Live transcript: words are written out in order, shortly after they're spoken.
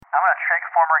I'm gonna trick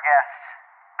former guest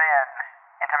Ben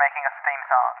into making us a theme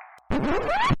song.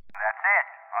 That's it.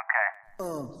 Okay.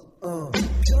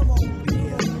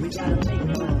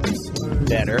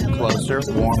 Better, closer,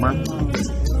 warmer.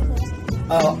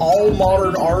 All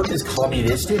modern art is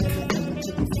communistic.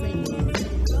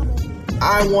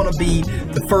 I want to be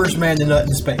the first man to nut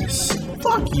in space.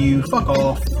 Fuck you. Fuck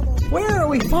off. Where are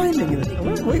we finding it?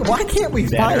 Why can't we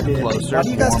find it? Closer, Why do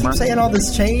you guys warmer. keep saying all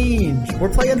this change? We're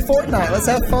playing Fortnite. Let's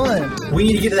have fun. We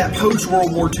need to get to that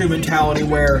post-World War II mentality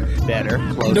where Better,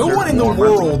 closer, no one in the warmer.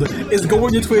 world is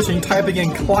going to Twitch and typing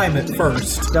in climate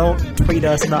first. Don't tweet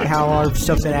us about how our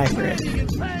stuff's inaccurate.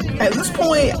 At this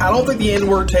point, I don't think the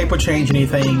N-word tape would change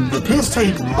anything. The piss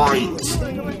tape might.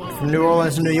 From New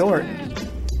Orleans to New York.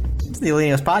 It's the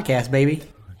Elenius Podcast, baby.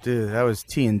 Dude, that was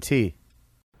TNT.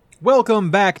 Welcome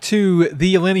back to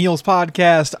the Millennials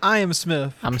Podcast. I am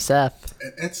Smith. I'm Seth.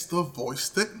 And it's the voice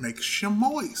that makes you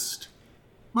moist.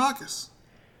 Marcus.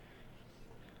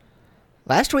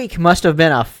 Last week must have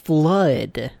been a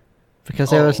flood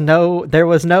because there was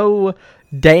no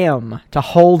dam to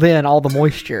hold in all the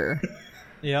moisture.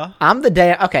 Yeah. I'm the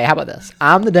dam. Okay, how about this?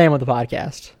 I'm the dam of the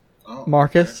podcast. Oh,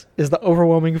 Marcus is the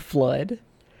overwhelming flood.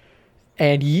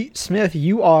 And you, Smith,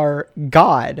 you are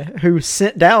God who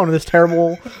sent down this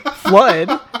terrible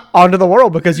flood onto the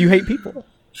world because you hate people.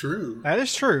 True. That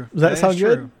is true. Does that sound is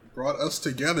good? true. Brought us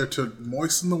together to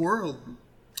moisten the world.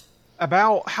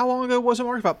 About how long ago was it,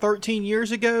 Mark? About 13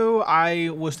 years ago, I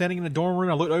was standing in the dorm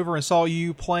room. I looked over and saw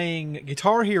you playing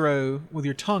Guitar Hero with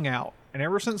your tongue out. And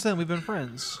ever since then, we've been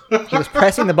friends. He was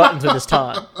pressing the buttons with his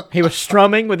tongue. He was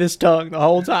strumming with his tongue the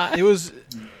whole time. It was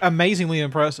amazingly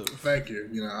impressive. Thank you.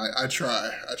 You know, I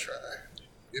try.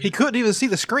 He couldn't even see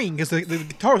the screen because the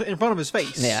guitar was in front of his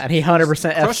face. Yeah, and he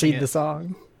 100% Crushing FC'd it. the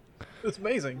song. It's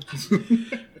amazing.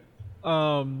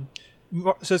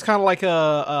 So it's kind of like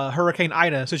a Hurricane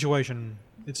Ida situation,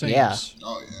 it seems. Yeah.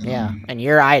 Oh, yeah. Yeah, and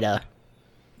you're Ida.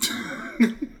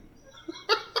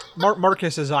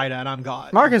 Marcus is Ida, and I'm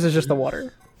God. Marcus is just the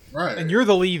water. Right. And you're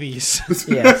the Levies.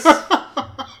 Yes.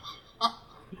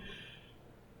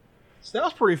 So that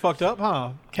was pretty fucked up,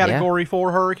 huh? Category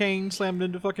 4 hurricane slammed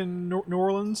into fucking New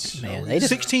Orleans. Man, they just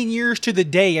 16 years to the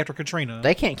day after Katrina.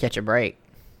 they can't catch a break.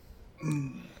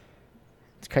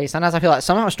 It's crazy. Sometimes I feel like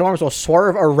somehow storms will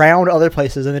swerve around other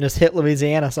places and then just hit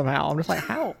Louisiana somehow. I'm just like,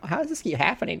 how does this keep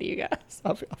happening to you guys?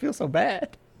 I feel so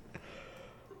bad.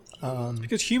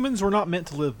 Because humans were not meant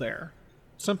to live there.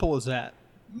 Simple as that.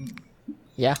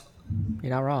 Yeah,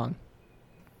 you're not wrong.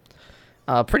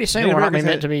 Pretty soon Native we're not Americans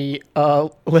meant to be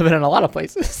living in a lot of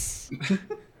places.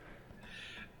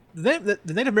 The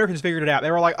Native Americans figured it out. They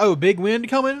were like, oh, big wind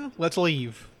coming? Let's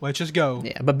leave. Let's just go.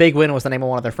 Yeah, but Big Wind was the name of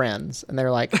one of their friends, and they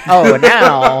were like, "Oh, and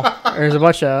now there's a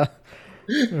bunch of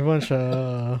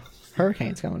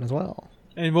hurricanes coming as well."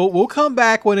 And we'll come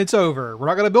back when it's over. We're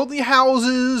not going to build any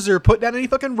houses or put down any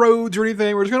fucking roads or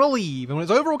anything. We're just going to leave. And when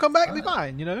it's over, we'll come back and be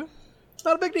fine, you know? It's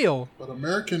not a big deal. But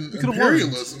American could've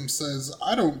imperialism says,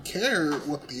 I don't care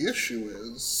what the issue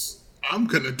is. I'm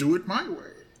going to do it my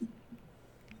way.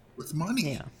 With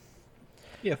money. Yeah,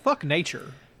 Yeah, fuck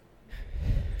nature.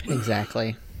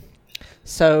 exactly.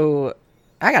 So,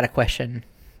 I got a question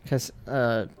because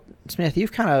Smith,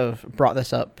 you've kind of brought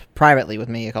this up privately with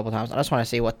me a couple times. I just want to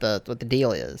see what the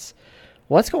deal is.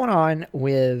 What's going on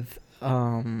with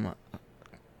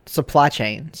supply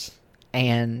chains,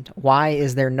 and why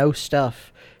is there no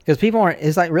stuff? Because people aren't.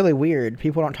 It's like really weird.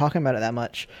 People aren't talking about it that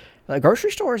much. Like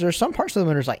grocery stores, there's some parts of them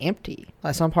that are just like empty.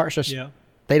 Like some parts just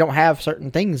they don't have certain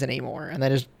things anymore, and they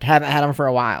just haven't had them for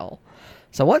a while.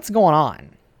 So what's going on?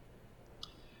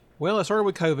 Well, it started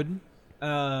with COVID.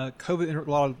 COVID entered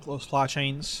a lot of supply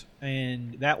chains,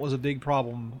 and that was a big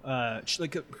problem.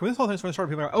 Like when this whole thing started,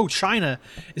 people were like, "Oh, China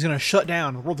is going to shut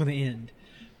down. The world's going to end."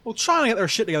 Well, China got their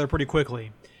shit together pretty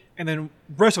quickly, and then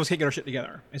the rest of us can't get our shit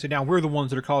together, and so now we're the ones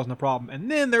that are causing the problem. And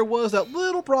then there was that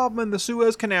little problem in the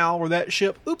Suez Canal where that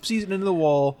ship oopsies into the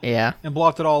wall, Yeah. and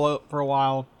blocked it all up for a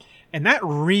while. And that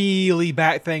really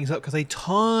backed things up because a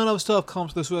ton of stuff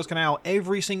comes to the Suez Canal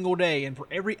every single day, and for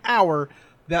every hour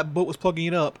that boat was plugging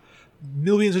it up,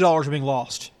 millions of dollars are being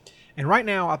lost. And right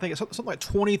now, I think it's something like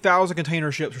 20,000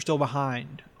 container ships are still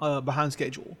behind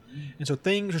schedule. And so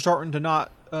things are starting to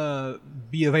not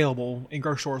be available in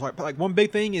grocery stores. Like one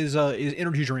big thing is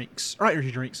energy drinks. Or not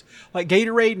energy drinks. Like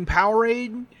Gatorade and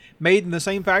Powerade, made in the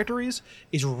same factories,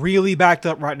 is really backed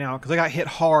up right now because they got hit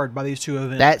hard by these two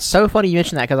events. That's so funny you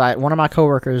mentioned that because one of my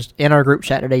coworkers in our group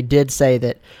chat today did say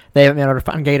that they haven't been able to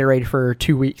find Gatorade for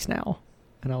 2 weeks now.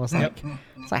 And I was like,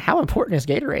 it's like, how important is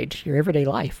Gatorade to your everyday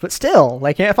life? But still,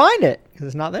 they can't find it because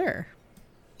it's not there.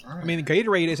 I mean,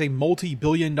 Gatorade is a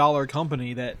multi-billion-dollar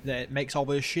company that makes all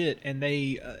this shit, and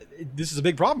this is a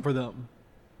big problem for them.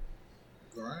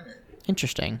 Right.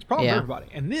 Interesting. It's a problem for everybody.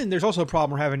 And then there's also a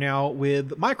problem we're having now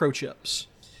with microchips.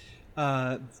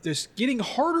 There's getting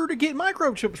harder to get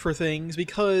microchips for things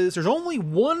because there's only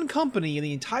one company in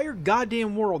the entire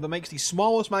goddamn world that makes the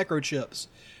smallest microchips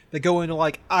that go into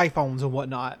like iPhones and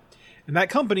whatnot. And that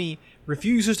company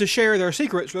refuses to share their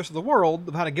secrets with the rest of the world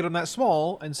of how to get them that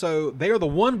small, and so they are the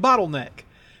one bottleneck.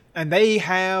 And they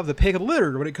have the pick of the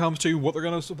litter when it comes to what they're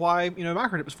going to supply,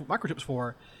 microchips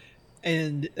for.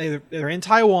 And they're in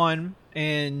Taiwan,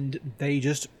 and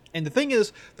and the thing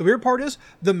is, the weird part is,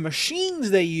 the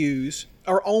machines they use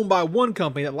are owned by one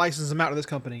company that licenses them out to this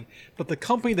company. But the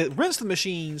company that rents the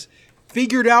machines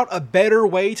figured out a better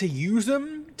way to use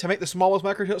them to make the smallest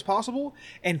microchips possible,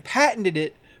 and patented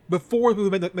it before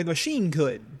the machine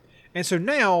could. And so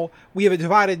now we have it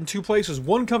divided in two places.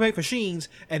 One company makes machines,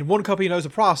 and one company knows the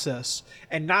process,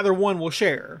 and neither one will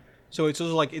share. So it's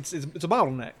just like it's a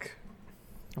bottleneck.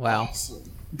 Wow. Awesome.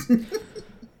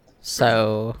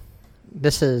 So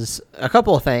this is a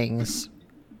couple of things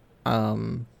that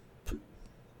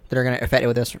are going to affect it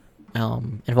with this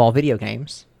involve video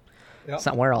games. Yep.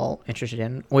 Something we're all interested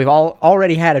in. We've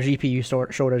already had a GPU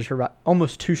shortage for about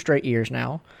almost 2 straight years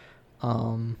now.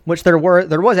 Which there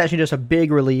was actually just a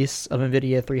big release of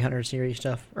NVIDIA 300 series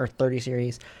stuff, or 30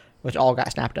 series, which all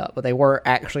got snapped up, but they were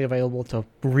actually available to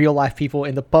real life people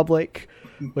in the public,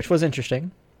 which was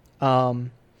interesting.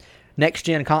 Next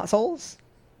gen consoles,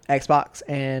 Xbox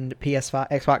and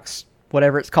PS5, Xbox,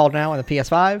 whatever it's called now, and the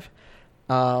PS5,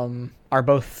 are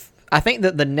both. I think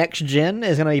that the next gen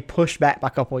is going to be pushed back by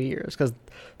a couple of years because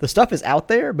the stuff is out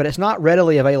there, but it's not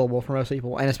readily available for most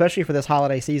people, and especially for this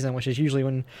holiday season, which is usually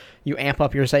when you amp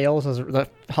up your sales as the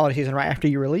holiday season right after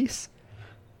you release.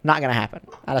 Not going to happen.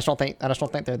 I just don't think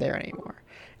they're there anymore.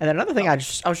 And then another thing I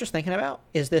was just thinking about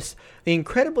is the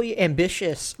incredibly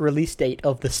ambitious release date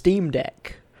of the Steam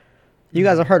Deck. You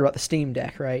guys have heard about the Steam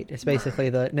Deck, right? It's basically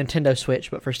the Nintendo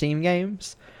Switch, but for Steam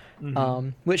games.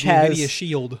 Which has NVIDIA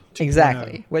Shield 2.0.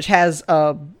 Exactly, which has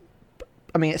I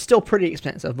mean, it's still pretty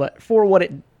expensive, but for what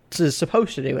it is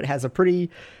supposed to do, it has a pretty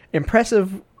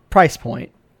impressive price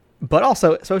point, but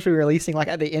also it's supposed to be releasing like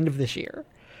at the end of this year,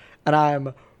 and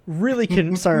I'm really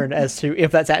concerned as to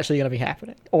if that's actually going to be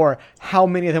happening or how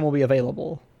many of them will be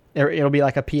available. It'll be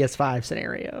like a PS5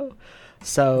 scenario.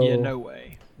 So yeah, no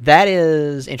way. That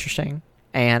is interesting,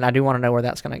 and I do want to know where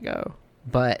that's going to go,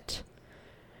 but.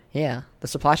 Yeah, the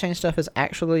supply chain stuff is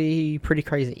actually pretty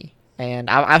crazy. And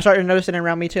I've started noticing it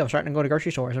around me, too. I'm starting to go to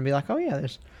grocery stores and be like, oh, yeah,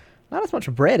 there's not as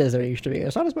much bread as there used to be.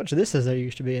 There's not as much of this as there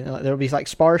used to be. And there'll be, like,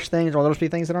 sparse things, or there'll be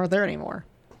things that aren't there anymore.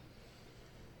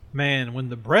 Man, when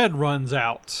the bread runs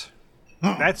out,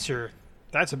 that's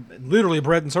literally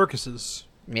bread and circuses.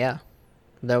 Yeah,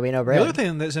 there'll be no bread. The other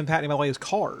thing that's impacting my way is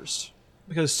cars.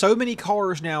 Because so many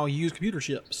cars now use computer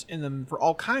chips in them for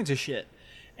all kinds of shit.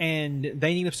 And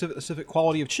they need a specific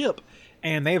quality of chip,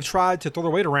 and they have tried to throw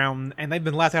their weight around, and they've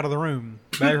been laughed out of the room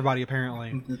by everybody,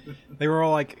 apparently. They were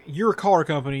all like, you're car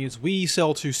companies, we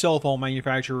sell to cell phone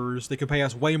manufacturers that can pay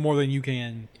us way more than you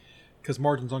can, because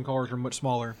margins on cars are much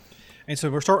smaller. And so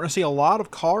we're starting to see a lot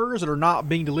of cars that are not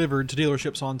being delivered to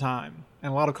dealerships on time,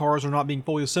 and a lot of cars are not being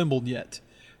fully assembled yet.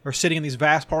 They're sitting in these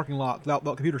vast parking lots without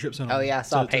computer chips in them. Oh, yeah, I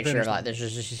saw a picture. Like, there's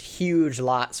just huge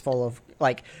lots full of,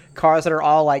 like, cars that are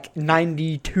all, like,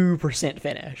 92%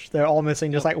 finished. They're all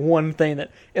missing just, like, one thing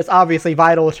that is obviously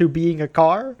vital to being a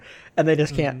car, and they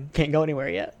just can't go anywhere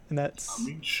yet. And that's... I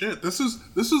mean, shit, this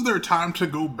is their time to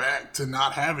go back to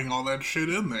not having all that shit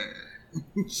in there.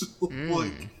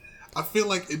 Like, I feel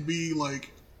like it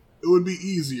would be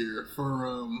easier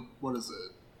for,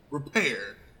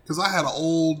 repair. Because I had an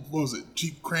old,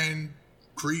 Jeep Grand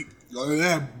Creep.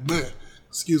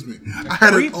 Excuse me. I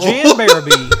had Creep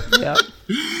Janbarabee. Yep.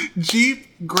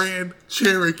 Jeep Grand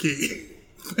Cherokee.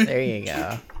 There you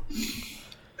go.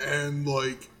 And,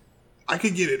 I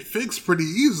could get it fixed pretty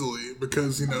easily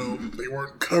because, they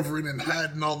weren't covering and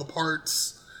hiding all the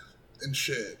parts and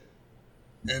shit.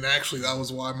 And actually, that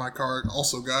was why my car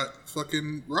also got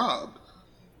fucking robbed.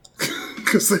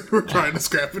 Because they were trying to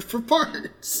scrap it for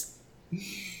parts.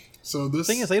 So this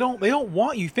thing is, they don't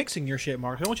want you fixing your shit,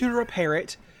 Mark. They want you to repair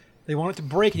it. They want it to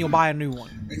break, and you'll buy a new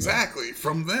one. Exactly,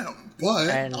 from them. But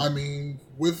I mean,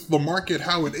 with the market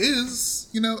how it is,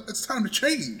 it's time to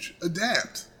change,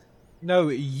 adapt. No,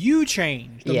 you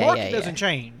change. The market doesn't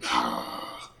change.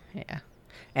 Yeah,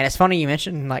 and it's funny you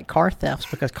mentioned like car thefts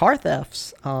because car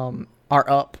thefts are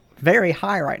up very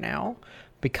high right now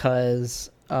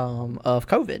because of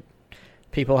COVID.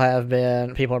 People are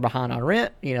behind on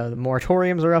rent. The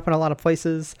moratoriums are up in a lot of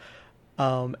places.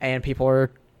 and people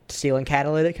are stealing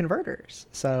catalytic converters.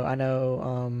 So I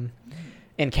know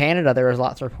in Canada there was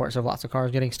lots of reports of lots of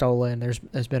cars getting stolen.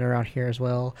 There's been around here as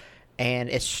well, and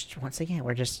it's once again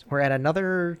we're at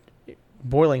another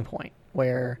boiling point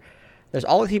where there's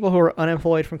all the people who are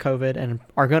unemployed from COVID and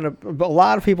are but a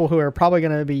lot of people who are probably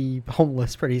gonna be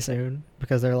homeless pretty soon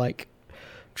because they're like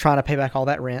trying to pay back all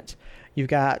that rent. You've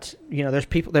got,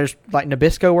 there's like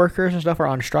Nabisco workers and stuff are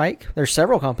on strike. There's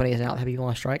several companies now that have people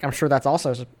on strike. I'm sure that's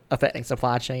also affecting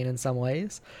supply chain in some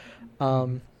ways.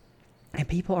 And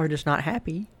people are just not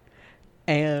happy.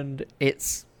 And I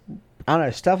don't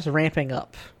know, stuff's ramping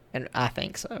up. And I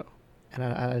think so. And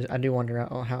I do wonder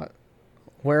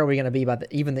where are we going to be by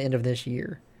even the end of this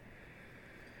year?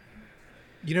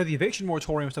 The eviction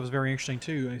moratorium stuff is very interesting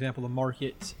too. An example, the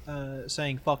market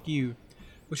saying "fuck you,"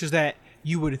 which is that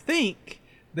you would think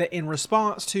that in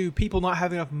response to people not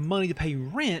having enough money to pay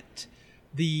rent,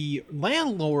 the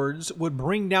landlords would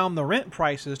bring down the rent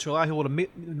prices to allow people to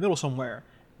meet in the middle somewhere.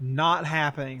 Not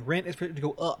happening. Rent is predicted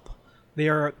to go up. They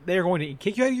are going to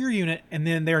kick you out of your unit, and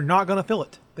then they're not going to fill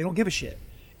it. They don't give a shit.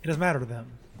 It doesn't matter to them.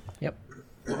 Yep.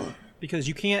 Because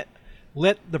you can't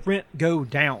let the rent go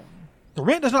down. The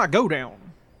rent does not go down.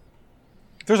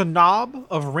 If there's a knob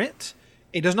of rent,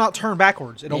 it does not turn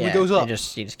backwards. It only goes up. You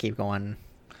just keep going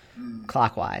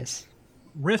clockwise.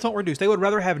 Rents don't reduce. They would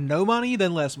rather have no money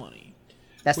than less money.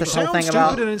 That's the whole thing sounds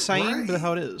about stupid and insane, but that's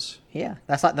how it is. Yeah,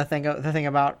 that's like the thing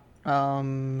about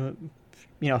farms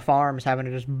having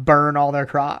to just burn all their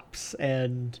crops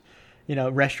and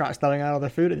restaurants throwing out all their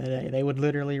food in the day. They would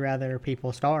literally rather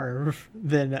people starve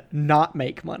than not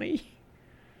make money.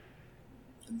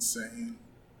 Insane.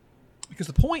 Because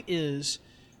the point is,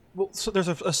 so there's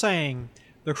a saying,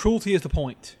 the cruelty is the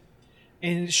point.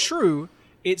 And it's true.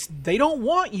 They don't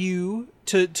want you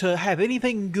to have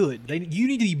anything good. You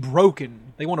need to be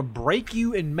broken. They want to break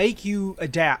you and make you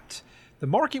adapt. The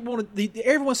market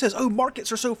everyone says, oh,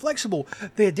 markets are so flexible.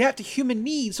 They adapt to human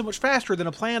needs so much faster than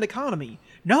a planned economy.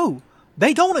 No,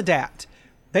 they don't adapt.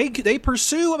 They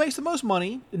pursue what makes the most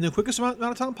money in the quickest amount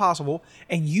of time possible,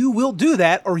 and you will do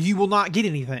that or you will not get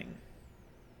anything.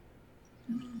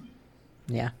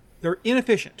 Yeah. They're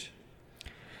inefficient.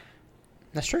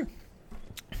 That's true.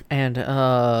 And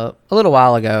a little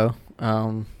while ago,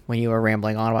 when you were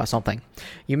rambling on about something,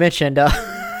 you mentioned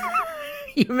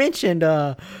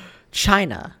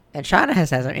China, and China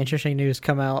has had some interesting news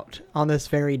come out on this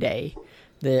very day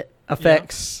that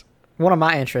affects one of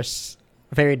my interests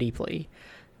very deeply.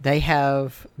 They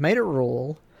have made a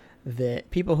rule that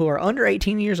people who are under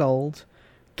 18 years old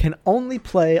can only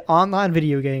play online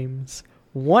video games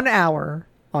 1 hour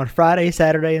on Friday,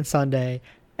 Saturday, and Sunday,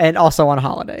 and also on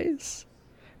holidays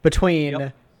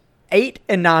between 8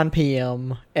 and 9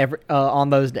 p.m. On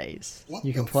those days.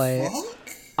 You can play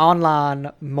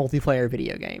online multiplayer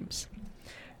video games.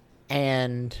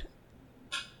 And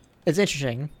it's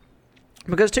interesting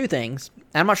because two things.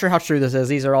 I'm not sure how true this is.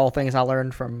 These are all things I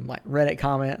learned from like Reddit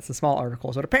comments and small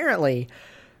articles. But apparently,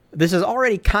 this is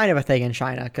already kind of a thing in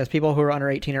China because people who are under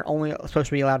 18 are only supposed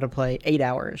to be allowed to play 8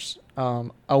 hours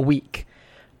a week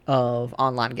of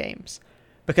online games.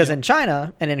 Because in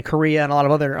China and in Korea and a lot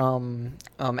of other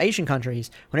Asian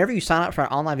countries, whenever you sign up for an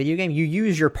online video game, you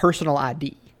use your personal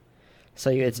ID. So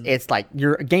it's like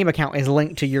your game account is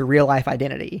linked to your real life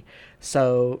identity.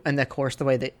 So, and of course, the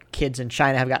way that kids in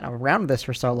China have gotten around this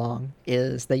for so long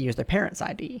is they use their parents'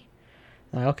 ID.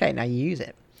 Like, okay, now you use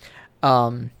it.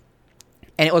 And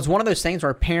it was one of those things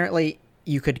where apparently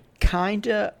you could kind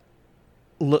of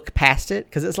look past it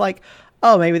because it's like,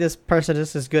 oh, maybe this person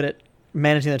just is good at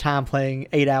managing the time playing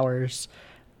 8 hours,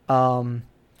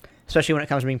 especially when it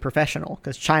comes to being professional.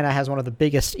 Because China has one of the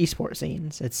biggest esports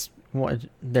scenes.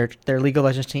 Their League of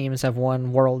Legends teams have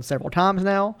won Worlds several times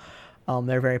now.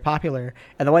 They're very popular.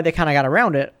 And the way they kind of got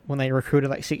around it when they recruited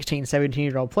like 16,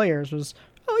 17-year-old players was,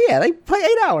 oh yeah, they play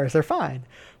 8 hours. They're fine.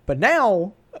 But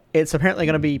now it's apparently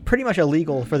going to be pretty much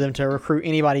illegal for them to recruit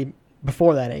anybody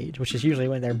before that age, which is usually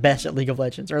when they're best at League of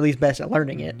Legends, or at least best at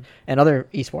learning it, and other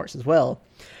esports as well.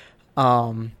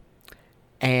 And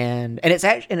it's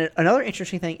actually, and another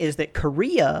interesting thing is that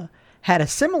Korea had a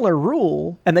similar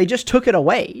rule, and they just took it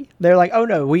away. They're like, oh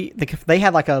no, they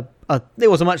had like it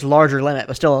was a much larger limit,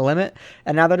 but still a limit.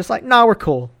 And now they're just like, no, we're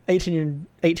cool.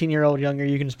 18-year-old younger,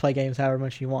 you can just play games however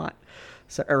much you want.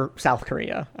 So, or South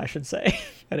Korea, I should say.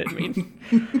 I didn't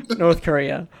mean North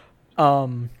Korea.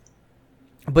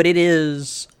 But it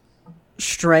is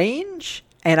strange,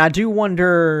 and I do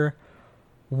wonder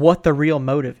what the real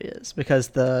motive is, because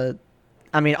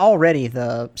already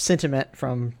the sentiment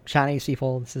from Chinese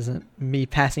people, this isn't me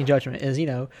passing judgment, is,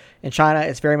 in China,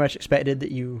 it's very much expected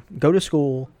that you go to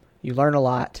school, you learn a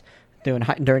lot,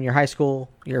 during your high school,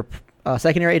 your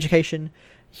secondary education,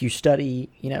 you study,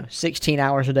 16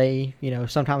 hours a day,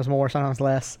 sometimes more, sometimes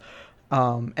less.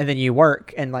 And then you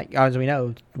work, and like as we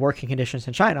know, working conditions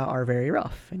in China are very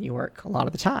rough, and you work a lot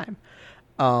of the time.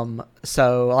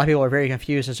 So a lot of people are very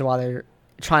confused as to why they're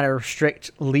trying to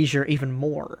restrict leisure even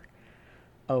more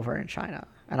over in China.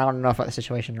 And I don't know if the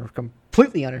situation or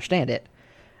completely understand it,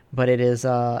 but it is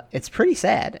it's pretty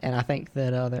sad, and I think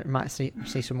that there might see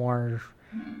some more,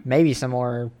 maybe some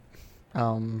more,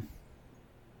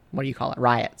 what do you call it,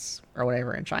 riots or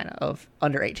whatever in China of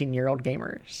under 18-year-old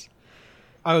gamers.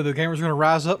 Oh, the gamers are going to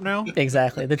rise up now?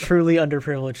 Exactly, the truly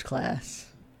underprivileged class.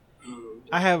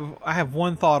 I have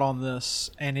one thought on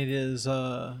this, and it is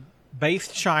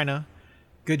based China.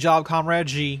 Good job, Comrade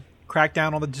G. Crack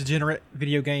down on the degenerate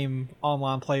video game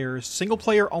online players. Single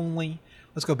player only.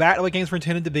 Let's go back to what games were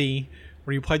intended to be,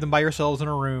 where you played them by yourselves in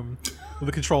a room with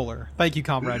a controller. Thank you,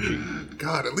 Comrade G.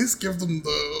 God, at least give them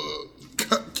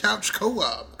the couch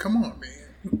co-op. Come on,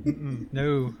 man.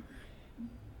 No.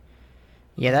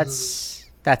 Yeah, that's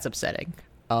upsetting.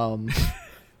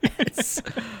 It's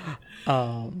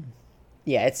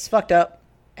yeah, it's fucked up,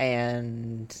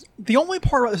 and the only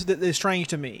part about this that is strange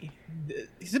to me,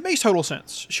 it makes total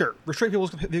sense. Sure, restrict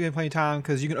people's video game playing time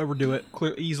because you can overdo it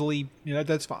easily.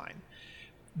 That's fine.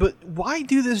 But why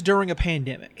do this during a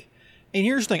pandemic? And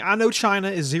here's the thing: I know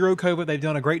China is zero COVID; they've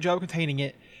done a great job containing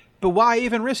it. But why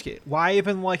even risk it? Why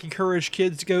even encourage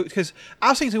kids to go? Because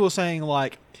I've seen people saying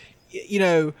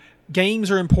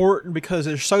games are important because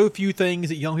there's so few things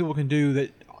that young people can do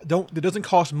that doesn't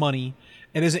cost money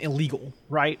and isn't illegal,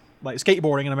 right? Like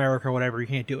skateboarding in America or whatever, you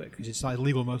can't do it because it's not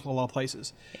illegal in a lot of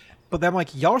places. But then I'm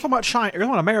like, y'all are talking about China. You're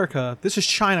talking about America. This is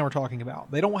China we're talking about.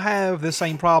 They don't have the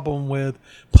same problem with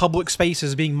public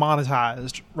spaces being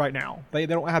monetized right now. They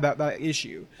don't have that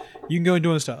issue. You can go and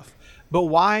doing stuff. But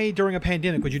why during a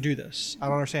pandemic would you do this? I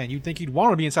don't understand. You'd think you'd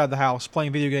want to be inside the house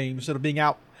playing video games instead of being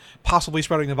out possibly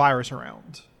spreading the virus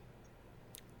around.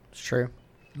 It's true.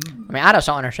 I mean, I just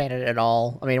don't understand it at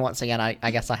all. I mean, once again,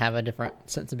 I guess I have a different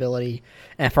sensibility,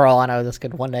 and for all I know, this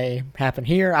could one day happen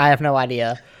here. I have no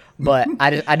idea, but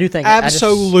I do think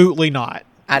absolutely not.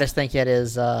 I just think it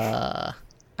is. I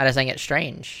just think it's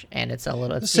strange, and it's a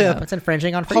little. It's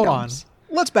infringing on freedoms. Hold on.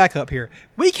 Let's back up here.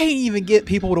 We can't even get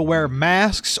people to wear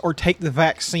masks or take the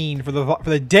vaccine for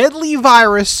the deadly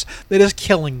virus that is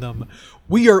killing them.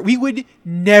 We would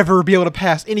never be able to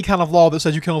pass any kind of law that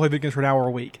says you can only play video games for an hour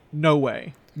a week. No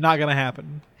way. Not gonna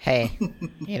happen. Hey,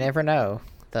 you never know.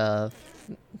 The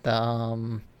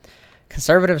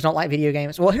conservatives don't like video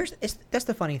games. Well, that's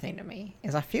the funny thing to me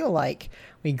is I feel like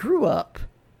we grew up.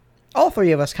 All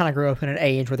three of us kind of grew up in an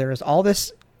age where there was all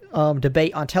this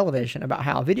debate on television about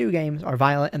how video games are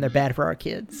violent and they're bad for our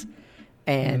kids,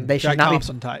 and they should Jack not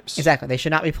Thompson be types. Exactly. They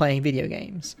should not be playing video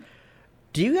games.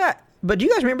 Do you guys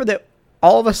remember that?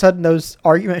 All of a sudden, those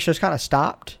arguments just kind of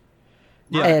stopped.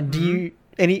 Yeah. And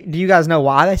do you guys know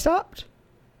why they stopped?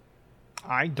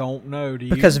 I don't know. Do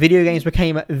you? Because video games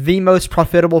became the most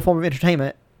profitable form of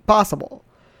entertainment possible.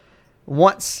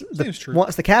 Once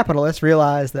the capitalists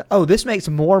realized that, this makes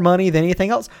more money than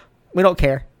anything else, we don't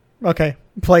care. Okay,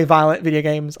 play violent video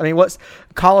games. I mean,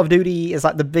 Call of Duty is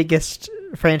like the biggest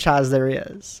franchise there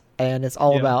is, and it's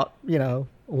all about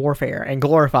warfare and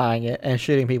glorifying it and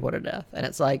shooting people to death, and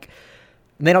it's like.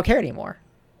 And they don't care anymore.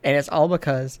 And it's all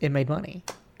because it made money.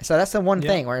 So that's the one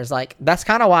thing where it's like, that's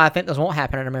kind of why I think this won't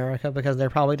happen in America, because they're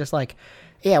probably just like,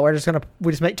 yeah, we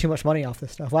just make too much money off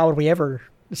this stuff. Why would we ever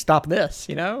stop this,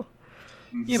 Yeah,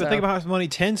 but think about how much money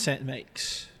Tencent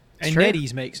makes and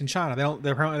NetEase makes in China.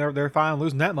 They're fine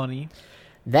losing that money.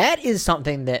 That is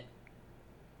something that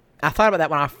I thought about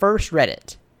that when I first read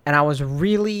it. And I was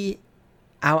really,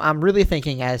 I'm really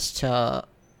thinking as to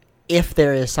if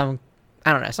there is some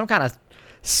kind of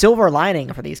silver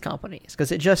lining for these companies,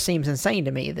 because it just seems insane to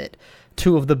me that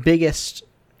two of the biggest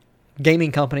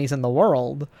gaming companies in the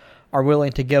world are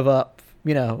willing to give up,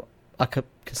 a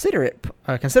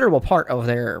considerable part of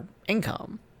their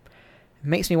income. It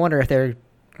makes me wonder if they're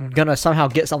gonna somehow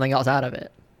get something else out of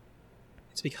it.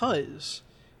 It's because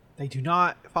they do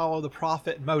not follow the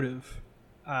profit motive,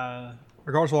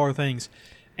 regardless of all other things.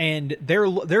 And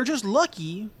they're just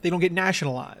lucky they don't get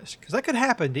nationalized, because that could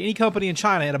happen to any company in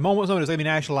China at a moment's notice. They be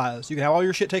nationalized. You can have all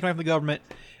your shit taken away from the government,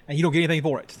 and you don't get anything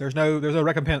for it. There's no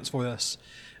recompense for this,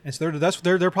 and so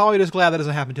they're probably just glad that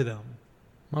doesn't happen to them.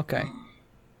 Okay.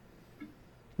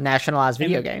 Nationalized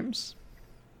video games.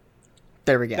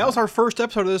 There we go. That was our first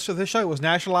episode of this show. Was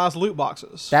nationalized loot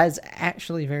boxes. That is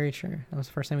actually very true. That was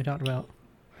the first thing we talked about.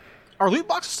 Are loot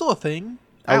boxes still a thing?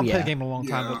 I haven't played the game in a long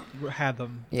time, but had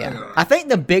them. Yeah. I think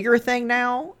the bigger thing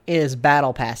now is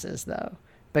battle passes, though.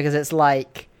 because it's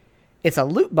like it's a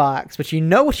loot box, but you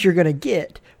know what you're gonna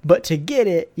get. But to get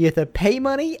it, you have to pay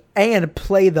money and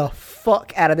play the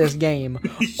fuck out of this game.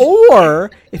 Or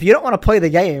if you don't want to play the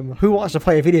game, who wants to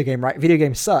play a video game, right? Video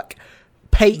games suck.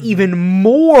 Pay even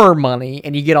more money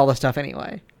and you get all the stuff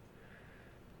anyway.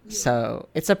 So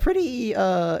it's a pretty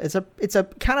it's a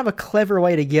kind of a clever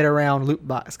way to get around loot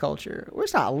box culture. Well,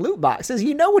 it's not loot boxes.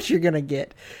 You know what you're gonna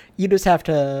get. You just have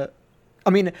to. I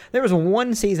mean, there was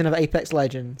one season of Apex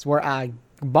Legends where I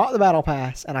bought the battle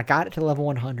pass and I got it to level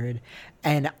 100,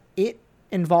 and it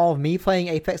involved me playing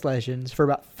Apex Legends for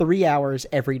about 3 hours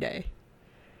every day.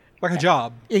 Like a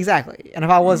job. Exactly. And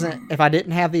if I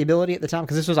didn't have the ability at the time,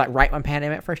 because this was like right when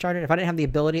pandemic first started, if I didn't have the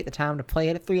ability at the time to play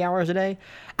it at 3 hours a day,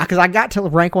 because I got to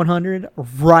rank 100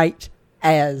 right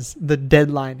as the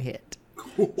deadline hit.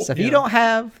 So if you don't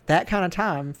have that kind of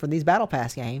time for these battle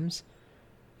pass games,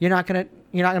 you're not gonna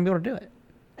be able to do it.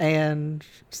 And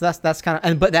so that's kind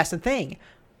of, but that's the thing.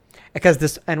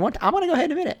 Because I'm going to go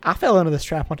ahead and admit it. I fell into this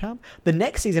trap one time. The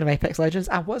next season of Apex Legends,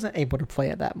 I wasn't able to play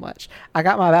it that much. I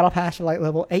got my battle pass to like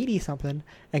level 80 something,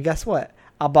 and guess what?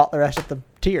 I bought the rest of the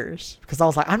tiers because I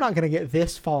was like, I'm not going to get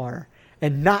this far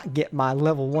and not get my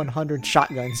level 100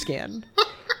 shotgun skin.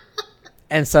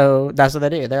 And so that's what they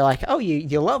do. They're like, oh,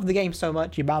 you love the game so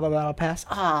much, you buy the battle pass.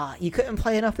 You couldn't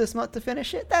play enough this month to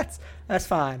finish it? That's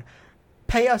fine.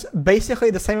 Pay us basically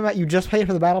the same amount you just paid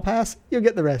for the battle pass. You'll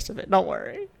get the rest of it. Don't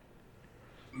worry.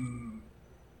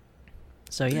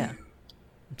 So yeah,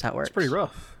 that's how it works. It's pretty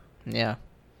rough. Yeah.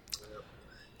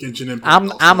 Genshin Impact I'm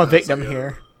a also victim has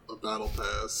here. A battle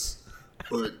pass,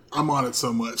 but I'm on it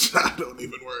so much I don't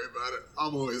even worry about it.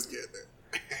 I'm always getting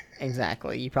it.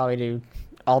 Exactly. You probably do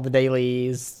all the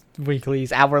dailies,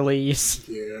 weeklies, hourlies.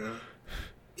 Yeah.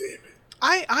 Damn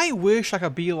it. I wish I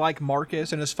could be like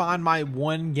Marcus and just find my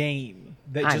one game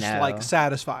that I just know. like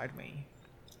satisfied me.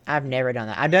 I've never done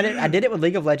that. I did it with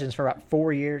League of Legends for about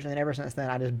 4 years, and then ever since then,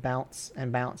 I just bounce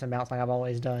and bounce and bounce like I've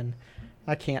always done.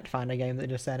 I can't find a game that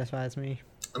just satisfies me.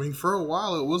 I mean, for a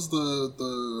while it was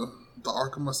the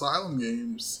Arkham Asylum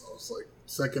games. I was like,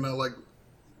 second I like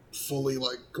fully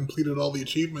like completed all the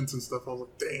achievements and stuff, I was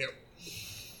like, damn,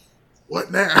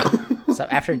 what now? So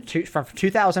from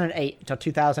 2008 until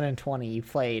 2020, you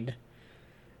played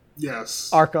Yes.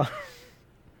 Arkham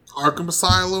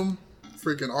Asylum,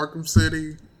 freaking Arkham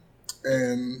City,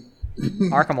 and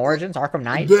Arkham Origins, Arkham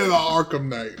Knight. then Arkham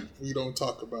Knight. We don't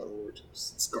talk about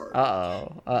Origins. It's garbage.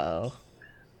 Uh-oh.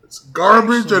 It's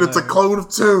garbage, Actually, and it's a clone of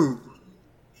 2.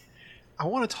 I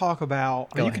want to talk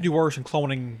about. Go You ahead. could do worse than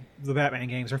cloning the Batman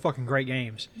games. They're fucking great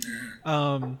games.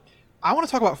 I want to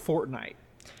talk about Fortnite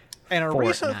and a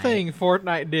recent Fortnite. thing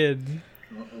Fortnite did,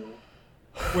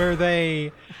 where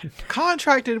they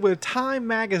contracted with Time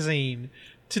Magazine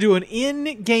to do an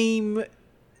in-game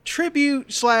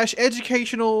tribute /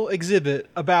 educational exhibit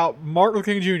about Martin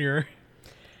Luther King Jr.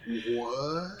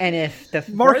 What? And if the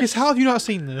Marcus, worst, how have you not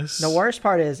seen this? the worst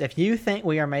part is, if you think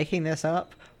we are making this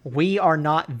up, we are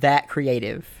not that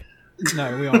creative.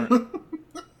 No, we aren't.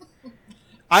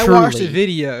 I Truly. watched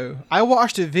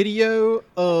a video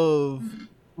of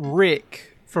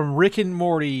Rick from Rick and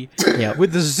Morty Yep.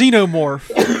 with the xenomorph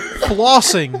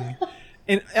flossing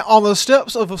on the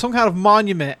steps of some kind of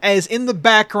monument, as in the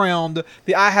background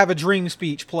the "I Have a Dream"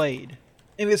 speech played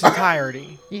in its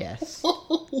entirety. Yes.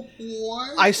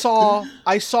 What? I saw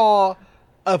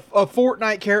a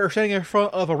Fortnite character standing in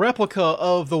front of a replica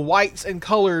of the whites and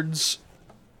coloreds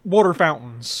water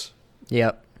fountains.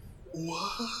 Yep.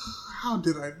 What? How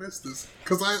did I miss this?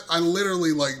 Because I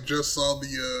literally like just saw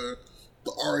the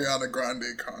Ariana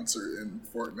Grande concert in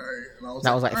Fortnite, and I was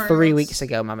That was like all right, 3 that's- weeks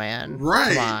ago, my man.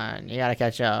 Right. Come on. You gotta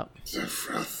catch up.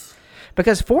 rough.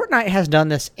 Because Fortnite has done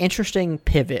this interesting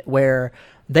pivot where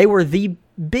they were the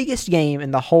biggest game in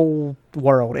the whole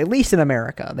world, at least in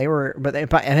America. But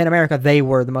in America, they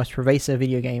were the most pervasive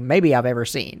video game maybe I've ever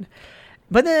seen.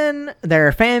 But then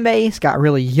their fan base got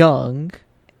really young,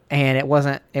 and it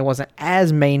wasn't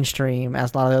as mainstream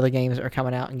as a lot of the other games that were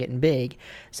coming out and getting big.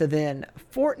 So then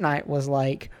Fortnite was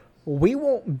like, we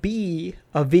won't be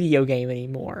a video game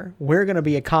anymore. We're going to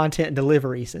be a content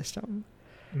delivery system.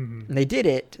 And they did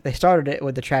it. They started it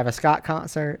with the Travis Scott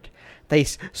concert. They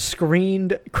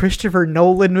screened Christopher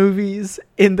Nolan movies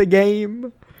in the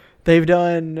game. They've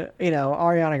done,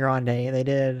 Ariana Grande. They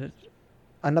did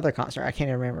another concert. I can't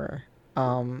even remember.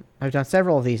 I've done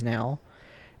several of these now.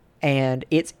 And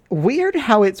it's weird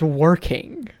how it's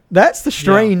working. That's the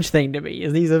strange thing to me,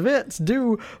 is these events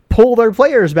do pull their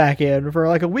players back in for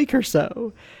like a week or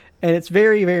so. And it's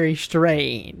very, very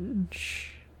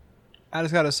strange. I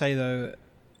just gotta say though,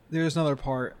 there's another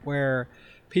part where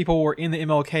people were in the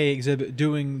MLK exhibit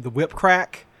doing the whip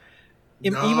crack,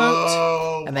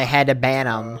 emote. and they had to ban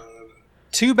them.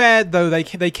 Too bad though they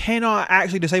cannot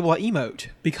actually disable that emote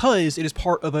because it is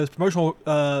part of a promotional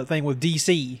thing with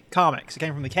DC Comics. It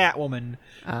came from the Catwoman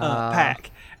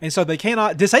pack, and so they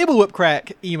cannot disable Whip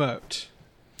Crack emote.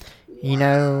 You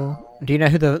know, do you know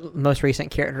who the most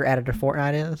recent character added to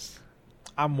Fortnite is?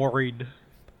 I'm worried.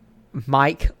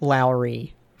 Mike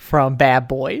Lowry from Bad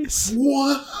Boys.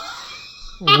 What?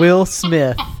 Will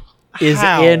Smith is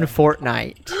How? in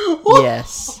Fortnite.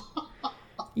 Yes.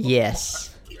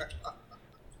 Yes.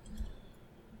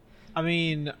 I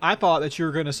mean, I thought that you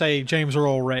were going to say James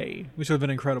Earl Ray, which would have been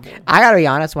incredible. I gotta be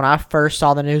honest, when I first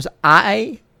saw the news,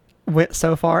 I went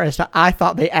so far as to I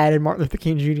thought they added Martin Luther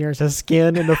King Jr. as a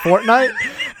skin into Fortnite.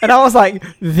 And I was like,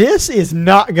 this is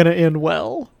not gonna end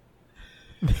well.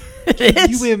 Can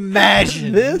you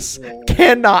imagine? This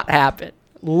cannot happen.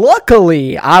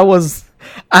 Luckily, I went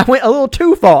a little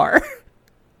too far.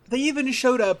 They even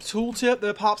showed a tooltip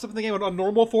that pops up in the game, a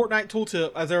normal Fortnite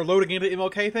tooltip, as they're loading into the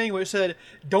MLK thing, which said,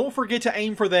 don't forget to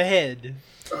aim for the head.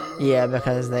 Yeah,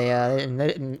 because they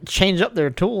didn't change up their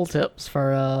tooltips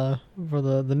for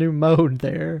the new mode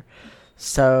there.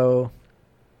 So,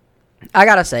 I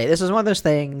gotta say, this is one of those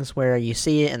things where you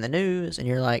see it in the news, and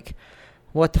you're like,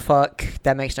 what the fuck?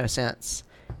 That makes no sense.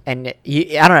 And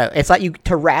I don't know, it's like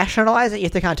to rationalize it, you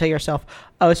have to kind of tell yourself,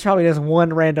 oh, it's probably just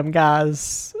one random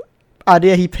guy's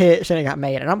idea he pitched and it got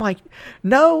made. And I'm like,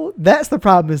 no, that's the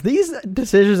problem, is these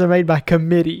decisions are made by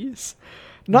committees.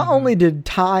 Not only did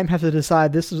Time have to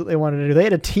decide this is what they wanted to do, they had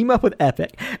to team up with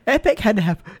Epic. Epic had to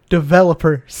have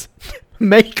developers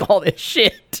make all this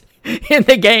shit in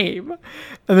the game.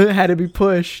 And then it had to be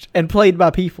pushed and played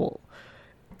by people.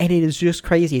 And it is just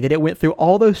crazy that it went through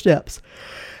all those steps.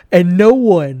 And no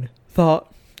one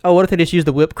thought, oh, what if they just use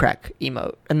the Whip Crack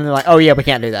emote? And then they're like, oh yeah, we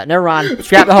can't do that. Never mind.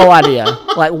 Scrap the whole idea.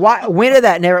 Like, why? When did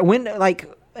that never? When like?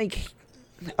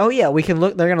 Oh yeah, we can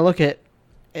look. They're gonna look at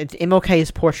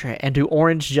MLK's portrait and do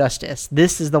orange justice.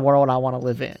 This is the world I want to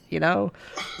live in. You know.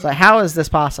 It's like, how is this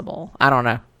possible? I don't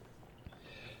know.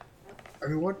 I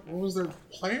mean, what was their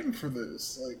plan for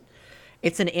this? Like,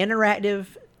 it's an interactive,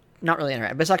 not really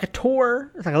interactive, but it's like a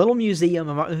tour. It's like a little museum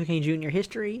of Martin Luther King Jr.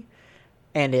 history,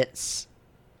 and it's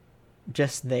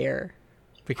just there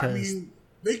because I mean,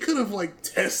 they could have like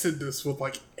tested this with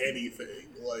like anything,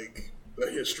 like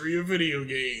the history of video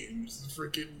games,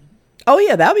 freaking. Oh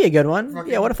yeah, that'd be a good one.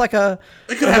 Yeah, what if like they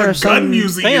could have had a gun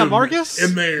museum Marcus?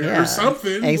 in there or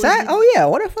something. Exactly. Oh yeah,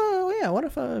 what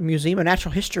if a museum of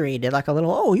natural history did like a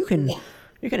little? Oh, you can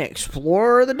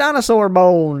explore the dinosaur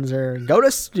bones or go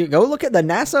look at the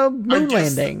NASA moon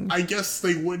landing. I guess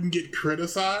they wouldn't get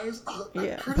criticized.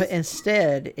 But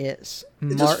instead it's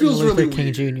just Martin feels Luther really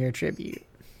King weird. Jr. tribute.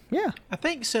 Yeah. I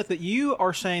think, Seth, that you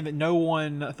are saying that no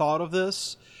one thought of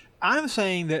this. I'm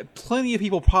saying that plenty of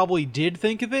people probably did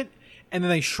think of it, and then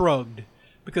they shrugged.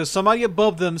 Because somebody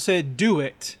above them said, do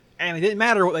it. And it didn't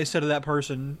matter what they said to that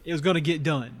person. It was going to get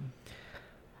done.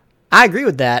 I agree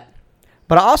with that.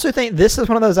 But I also think this is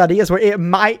one of those ideas where it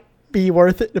might be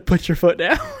worth it to put your foot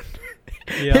down.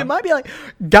 Yeah. It might be like,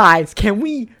 guys, can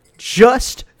we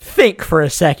just think for a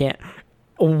second?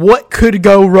 What could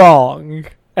go wrong?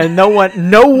 And no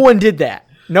one did that.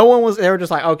 No one was. They were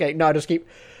just like, okay, no, just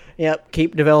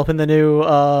keep developing the new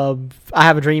I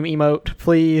have a dream emote,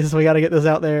 please. We got to get this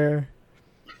out there.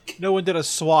 No one did a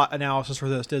SWOT analysis for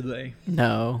this, did they?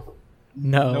 No.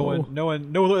 No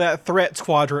one looked at that threat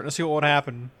quadrant to see what would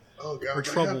happen. Oh god, Or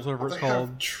Troubles, whatever it's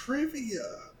called. Trivia.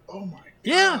 Oh my god.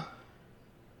 Yeah.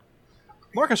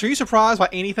 Marcus, are you surprised by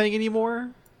anything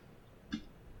anymore?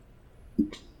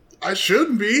 I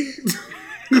shouldn't be.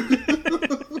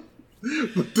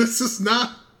 But this is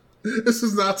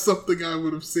not something I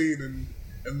would have seen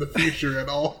in the future at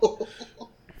all.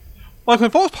 Like when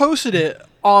folks posted it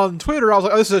on Twitter, I was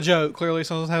like, "Oh, this is a joke." Clearly,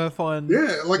 someone's having fun.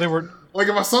 Yeah, like they were. Like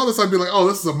if I saw this, I'd be like, "Oh,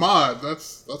 this is a mod.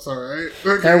 That's all right."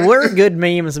 Okay. There were good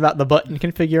memes about the button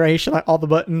configuration. Like all the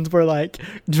buttons were like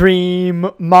Dream,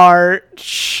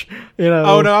 March, you know.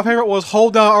 Oh no, my favorite was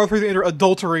hold down R3 to enter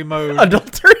adultery mode.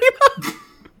 Adultery mode.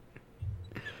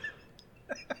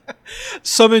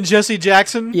 Summon Jesse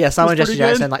Jackson. Yeah, summon was Jesse pretty good.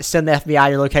 Jackson. Like send the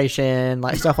FBI your location.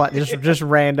 Like stuff like this, just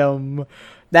random.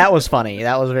 That was funny.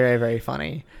 That was very, very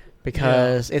funny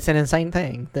because it's an insane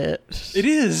thing that It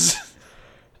is.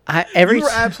 You were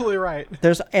absolutely right.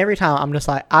 Every time I'm just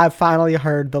like, I've finally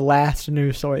heard the last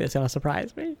news story that's going to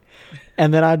surprise me.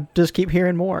 And then I just keep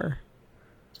hearing more.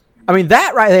 I mean,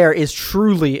 that right there is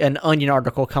truly an Onion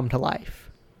article come to life.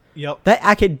 Yep. That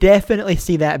I could definitely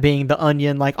see that being the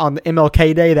Onion, like on the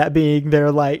MLK Day, that being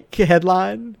their like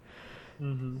headline.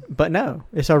 Mm-hmm. But no,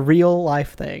 it's a real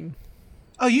life thing.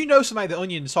 Oh, you know somebody at the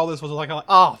Onion saw this was like,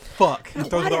 oh, fuck. And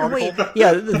throws the article.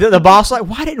 Yeah, the boss like,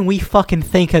 why didn't we fucking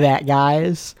think of that,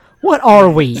 guys? What are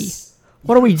we?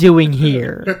 What are we doing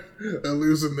here? They're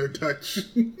losing their touch.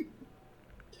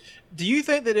 Do you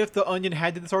think that if the Onion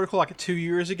had did this article like 2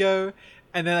 years ago,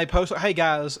 and then they post, hey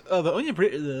guys, the Onion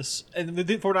predicted this, and then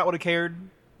Fortnite would have cared?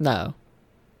 No.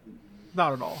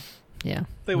 Not at all. Yeah.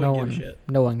 They wouldn't give a shit.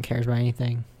 No one cares about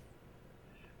anything.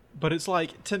 But it's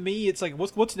like, to me, it's like,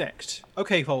 what's next?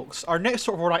 Okay, folks, our next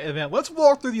Fortnite event, let's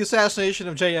walk through the assassination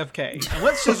of JFK, and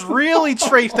let's just really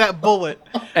trace that bullet.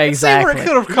 Exactly. And see where it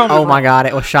could have come from. Oh my god,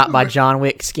 it was shot by John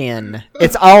Wick skin.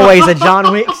 It's always a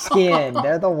John Wick skin.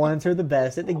 They're the ones who are the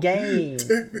best at the game.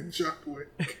 John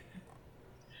Wick.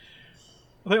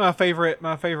 I think my favorite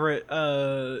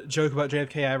joke about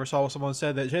JFK I ever saw was someone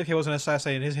said that JFK wasn't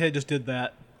assassinated, his head just did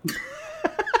that.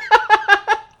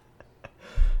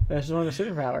 That's one of the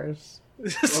superpowers.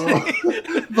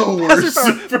 The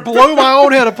worst. Blow my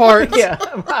own head apart. Yeah,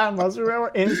 my superpower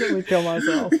instantly kill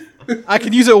myself. I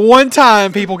can use it one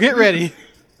time, people. Get ready.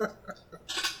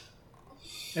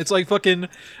 It's like fucking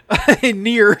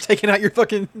Nier taking out your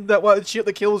fucking that shit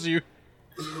that kills you.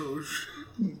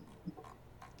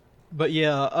 But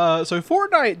yeah, so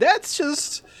Fortnite, that's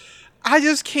just, I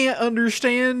just can't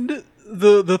understand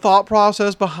the thought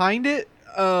process behind it.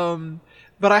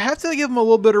 But I have to give them a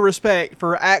little bit of respect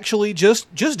for actually just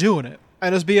doing it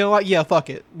and just being like, yeah, fuck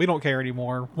it, we don't care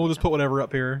anymore. We'll just put whatever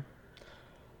up here.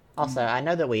 Also, I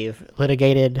know that we've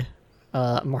litigated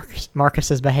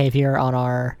Marcus's behavior on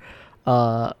our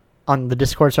on the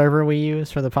Discord server we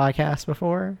use for the podcast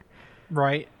before.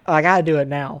 Right. I gotta do it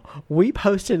now. We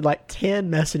posted like 10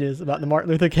 messages about the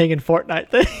Martin Luther King and Fortnite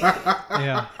thing.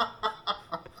 Yeah.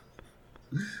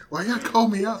 Why you gotta call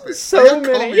me out? So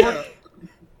many.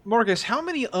 Marcus, how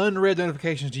many unread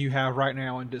notifications do you have right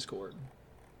now in Discord?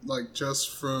 Like,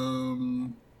 just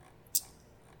from...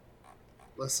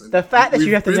 Listen. The fact that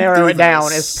you have to narrow it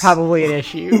down is probably an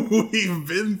issue. We've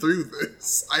been through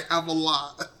this. I have a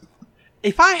lot.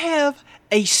 If I have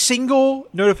a single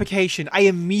notification, I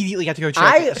immediately have to go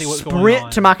check it and see what's going on. I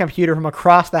sprint to my computer from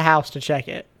across the house to check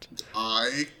it.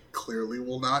 I clearly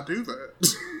will not do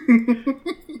that.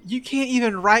 You can't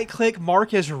even right-click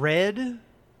mark as read?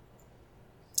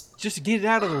 Just to get it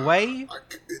out of the way?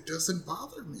 It doesn't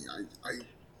bother me.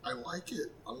 I like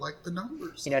it. I like the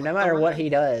numbers. You know, no matter what he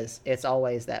does, it's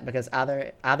always that, because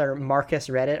either Marcus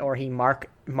read it or he mark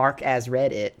as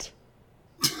read it.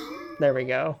 There we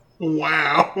go.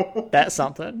 Wow. That's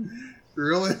something.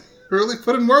 Really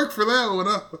put in work for that one,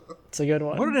 huh? It's a good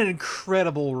one. What an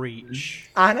incredible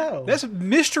reach. I know. That's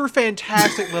Mr.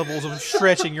 Fantastic levels of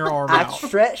stretching your arm I out.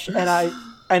 stretched, and I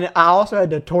also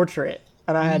had to torture it.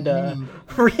 And I had to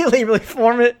really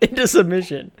form it into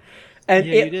submission. And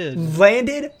Yeah, you it did.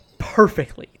 landed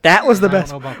perfectly. That was the I don't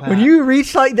best. know about When that. you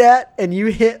reach like that and you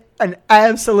hit an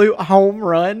absolute home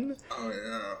run, Oh,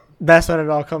 yeah. that's when it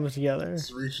all comes together.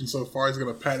 He's reaching so far, he's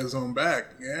going to pat his own back.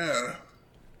 Yeah.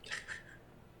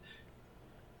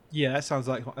 Yeah, that sounds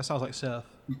like Seth.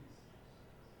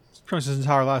 Pretty much his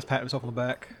entire life patting himself on the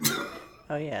back.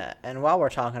 Oh, yeah. And while we're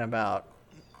talking about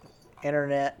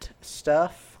internet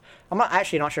stuff, I'm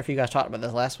actually not sure if you guys talked about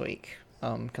this last week,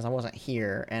 because I wasn't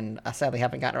here, and I sadly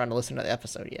haven't gotten around to listening to the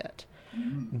episode yet.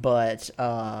 But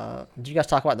did you guys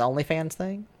talk about the OnlyFans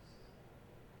thing?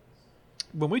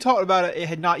 When we talked about it, it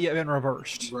had not yet been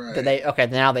reversed. Right. Did they? Okay,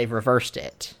 now they've reversed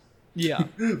it. Yeah.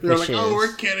 They're like, Which oh, is-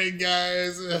 we're kidding,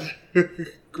 guys.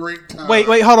 Great time.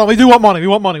 Wait, hold on. We want money. We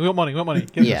want money.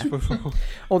 Give Yeah. us-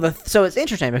 Well, so it's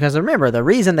interesting because remember, the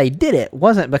reason they did it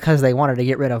wasn't because they wanted to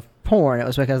get rid of porn. It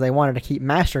was because they wanted to keep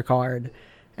MasterCard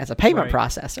as a payment Right.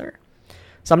 processor.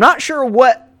 So I'm not sure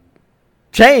what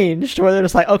changed, whether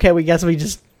it's like, okay, we guess we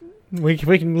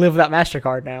can live without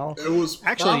MasterCard now. It was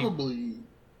Actually- probably,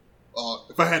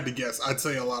 if I had to guess, I'd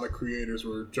say a lot of creators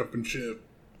were jumping ship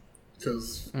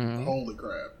because holy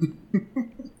crap.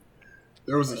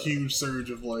 There was a huge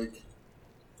surge of like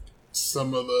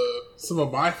some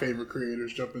of my favorite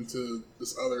creators jumping to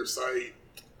this other site,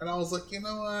 and I was like, you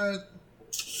know what?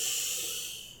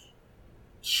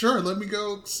 Sure, let me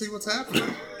go see what's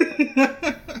happening.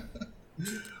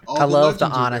 All I love legends the are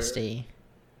there. honesty.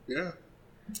 Yeah,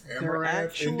 They're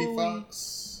Amaranth, Indie actually-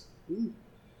 Fox. Ooh.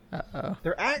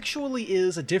 There actually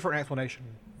is a different explanation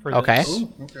for this. Okay.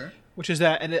 Ooh, okay. Which is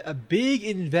that a big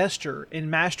investor in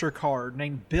MasterCard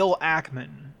named Bill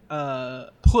Ackman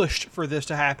pushed for this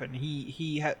to happen.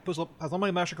 He has a lot of money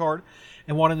in MasterCard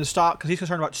and wanted to stop because he's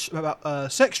concerned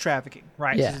about sex trafficking.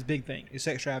 Right, Yeah. This is his big thing, is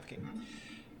sex trafficking.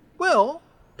 Well,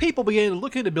 people began to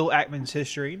look into Bill Ackman's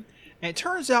history, and it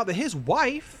turns out that his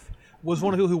wife was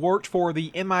one who worked for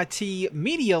the MIT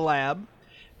Media Lab,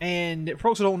 And for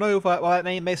folks who don't know, why that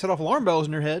name may set off alarm bells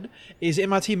in their head, is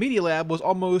MIT Media Lab was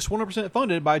almost 100%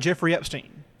 funded by Jeffrey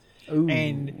Epstein. Ooh.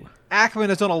 And Ackman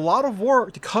has done a lot of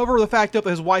work to cover the fact up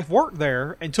that his wife worked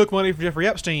there and took money from Jeffrey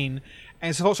Epstein.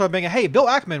 And so folks started being, hey, Bill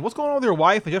Ackman, what's going on with your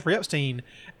wife and Jeffrey Epstein?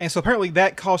 And so apparently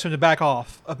that caused him to back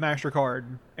off of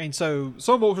MasterCard. And so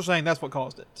some folks were saying that's what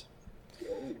caused it.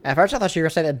 At first, I thought you were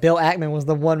saying that Bill Ackman was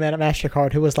the one man at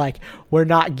MasterCard who was like, we're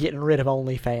not getting rid of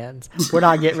OnlyFans. We're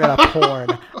not getting rid of porn.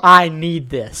 I need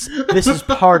this. This is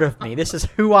part of me. This is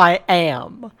who I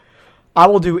am. I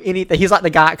will do anything. He's like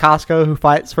the guy at Costco who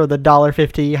fights for the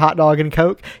 $1.50 hot dog and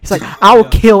Coke. He's like, I will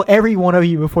kill every one of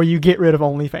you before you get rid of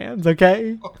OnlyFans,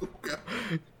 okay?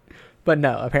 But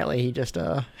no, apparently he just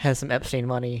has some Epstein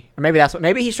money. Or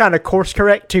maybe he's trying to course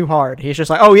correct too hard. He's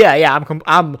just like, oh yeah,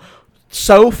 I'm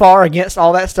so far against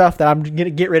all that stuff that I'm gonna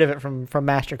get rid of it from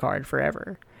MasterCard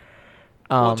forever.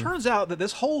 Well, it turns out that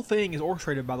this whole thing is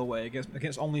orchestrated, by the way, against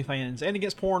OnlyFans and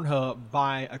against Pornhub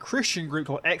by a Christian group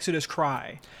called Exodus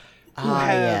Cry, who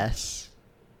have Yes.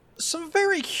 some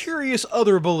very curious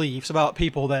other beliefs about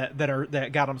people that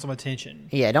got them some attention.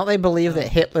 Yeah, don't they believe that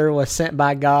Hitler was sent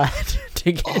by God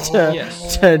to get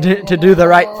yes. to do the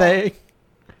right thing?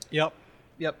 Yep.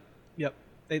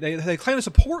 They claim to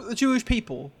support the Jewish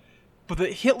people, but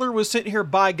that Hitler was sent here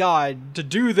by God to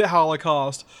do the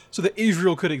Holocaust so that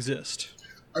Israel could exist.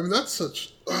 I mean, that's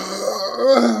such.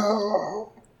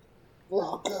 Oh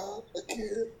God, I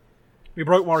can't. We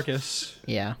broke Marcus.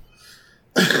 Yeah.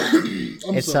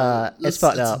 It's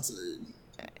fucked up. Insane.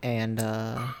 And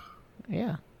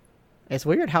yeah. It's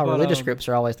weird how But, religious groups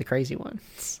are always the crazy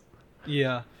ones.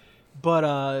 Yeah.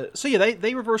 But, so yeah,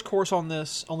 they reverse course on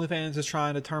this. OnlyFans is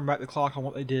trying to turn back the clock on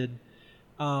what they did.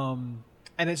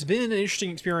 And it's been an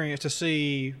interesting experience to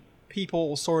see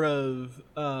people sort of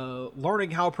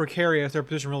learning how precarious their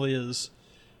position really is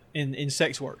in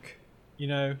sex work. You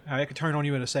know, how it could turn on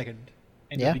you in a second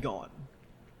and then be gone.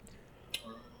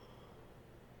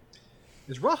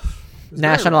 It's rough.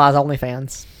 Nationalize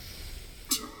OnlyFans.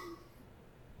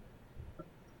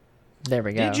 There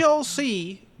we go. Did y'all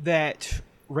see that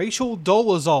Rachel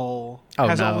Dolezal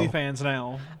has OnlyFans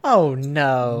now? Oh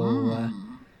no.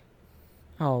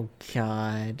 Oh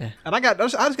God. And I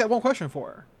just got one question for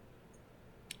her.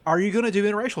 Are you gonna do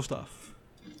interracial stuff?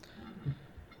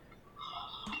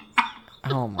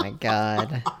 Oh my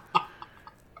God.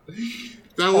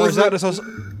 Or is that just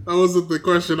that wasn't the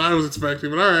question I was expecting,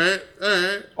 but all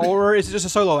right. Or is it just a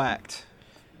solo act?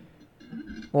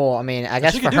 Well, I mean, I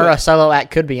guess she for could her, do it. a solo act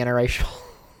could be interracial.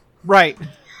 Right.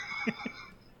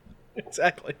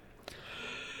 Exactly.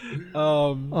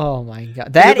 Oh my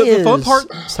God, that the is fun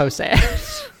part. So sad.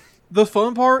 The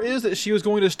fun part is that she was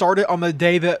going to start it on the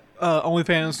day that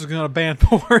OnlyFans was going to ban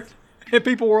porn, and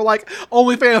people were like,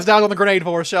 "OnlyFans died on the grenade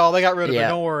for us, y'all. They got rid of it.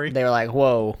 Don't worry." They were like,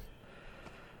 "Whoa,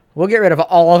 we'll get rid of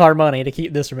all of our money to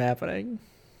keep this from happening."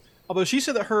 Although she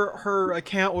said that her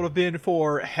account would have been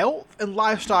for health and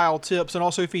lifestyle tips and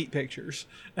also feet pictures.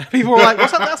 And people were like,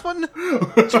 "What's that last one?"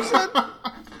 She said.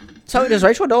 So does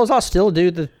Rachel Dolezal still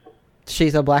do the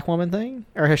 "she's a black woman" thing,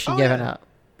 or has she given up?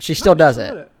 She still does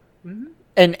it. Mm-hmm.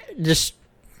 And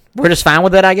we're just fine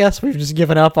with it, I guess. We've just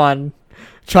given up on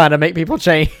trying to make people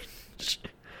change.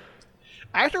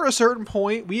 After a certain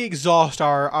point, we exhaust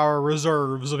our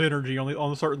reserves of energy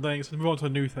on certain things and move on to a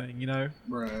new thing, you know?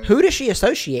 Right. Who does she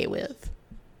associate with?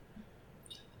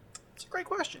 It's a great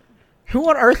question. Who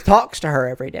on earth talks to her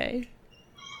every day?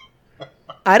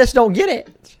 I just don't get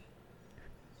it.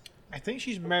 I think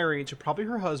she's married to probably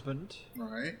her husband.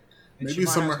 Right. And she Maybe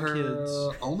might some have of her kids.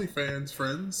 OnlyFans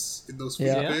friends in those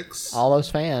Yeah. pics. All those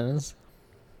fans.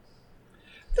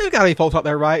 There's got to be folks out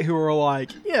there, right, who are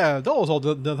like, yeah, Dolezal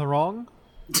did nothing wrong.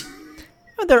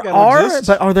 There Gotta are, exist.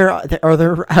 but are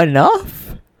there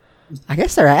enough? I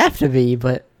guess there have to be,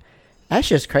 but that's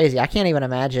just crazy. I can't even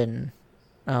imagine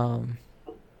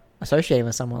associating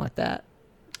with someone like that.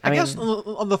 I guess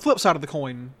on the flip side of the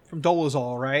coin, from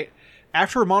Dolezal, right?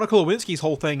 After Monica Lewinsky's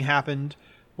whole thing happened,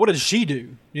 what did she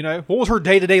do? You know, what was her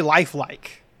day-to-day life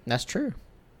like? That's true.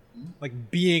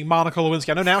 Like being Monica Lewinsky.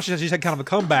 I know now she's had kind of a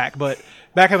comeback, but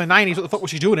back in the 90s, what the fuck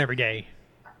was she doing every day?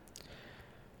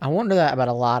 I wonder that about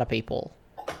a lot of people.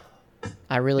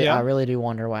 I really do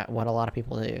wonder what a lot of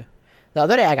people do. The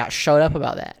other day I got showed up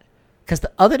about that. Because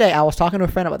the other day I was talking to a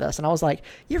friend about this, and I was like,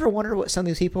 you ever wonder what some of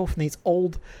these people from these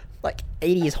old, like,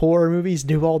 80s horror movies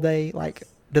do all day? Like,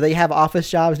 do they have office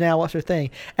jobs now? What's their thing?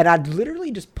 And I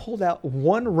literally just pulled out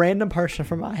one random person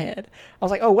from my head. I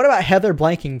was like, oh, what about Heather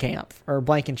Blankenship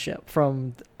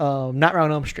from Nightmare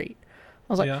on Elm Street?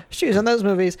 I was like, she was in those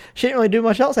movies. She didn't really do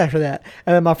much else after that.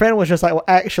 And then my friend was just like, well,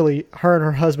 actually, her and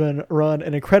her husband run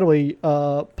an incredibly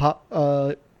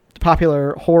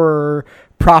popular horror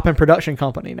prop and production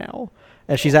company now.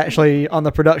 And she's actually on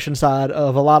the production side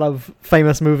of a lot of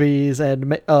famous movies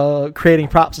and creating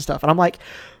props and stuff. And I'm like,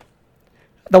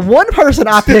 the one person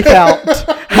I pick out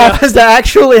happens to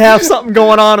actually have something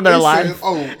going on in their life.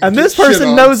 And this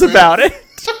person knows about it.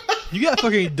 You got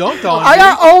fucking dunked on. I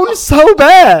got owned so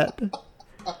bad.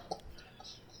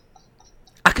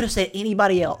 I could have said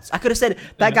anybody else. I could have said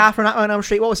that guy from Nightmare on Elm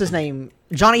Street. What was his name?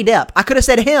 Johnny Depp. I could have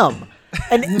said him.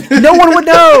 And no one would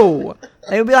know.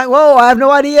 They would be like, whoa, I have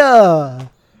no idea.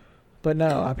 But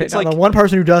no, I picked out the one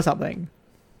person who does something.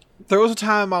 There was a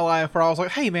time in my life where I was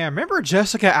like, hey, man, remember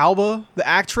Jessica Alba, the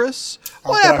actress?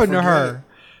 What happened to her?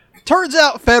 Turns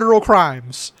out federal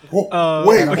crimes.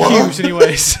 Wait, accused,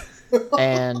 anyways.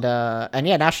 And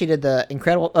yeah, now she did the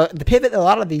incredible... the pivot that a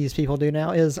lot of these people do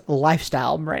now is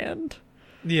lifestyle brand.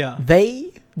 Yeah.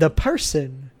 The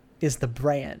person is the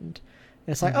brand.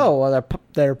 And it's like, oh, well,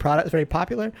 their product's very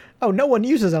popular. Oh, no one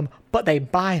uses them, but they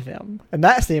buy them. And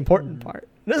that's the important part.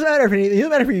 It doesn't matter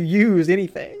if you use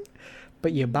anything,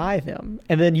 but you buy them.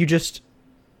 And then you just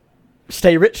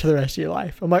stay rich for the rest of your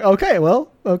life. I'm like,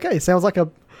 okay. Sounds like a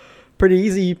pretty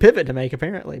easy pivot to make,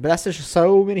 apparently. But that's just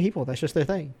so many people. That's just their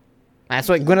thing. That's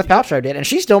what Gwyneth Paltrow did. And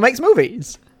she still makes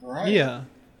movies. Right. Yeah.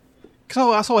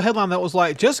 So I saw a headline that was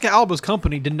like, Jessica Alba's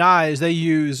company denies they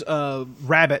use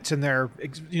rabbits in their,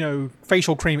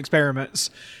 facial cream experiments.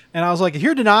 And I was like, if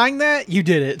you're denying that, you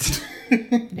did it.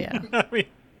 Yeah. I mean,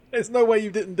 there's no way you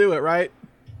didn't do it, right?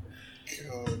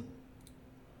 God.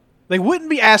 They wouldn't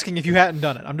be asking if you hadn't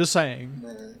done it. I'm just saying.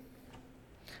 Right.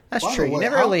 That's By true. the You way,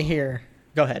 never really hear.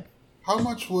 Go ahead. How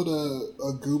much would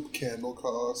a goop candle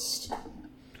cost?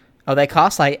 Oh, they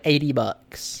cost like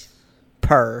 $80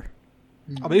 per.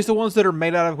 Are these the ones that are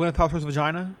made out of Gwyneth Paltrow's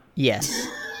vagina? Yes.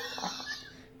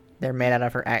 They're made out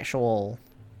of her actual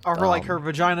Or her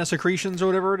vagina secretions or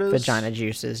whatever it is? vagina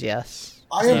juices, yes.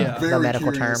 I am the very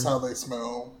medical curious term. how they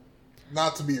smell.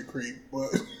 Not to be a creep, but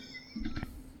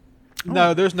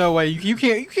No, there's no way. You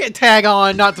can't tag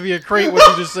on not to be a creep what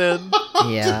you just said.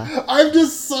 Yeah. I'm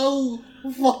just so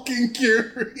fucking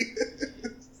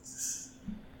curious.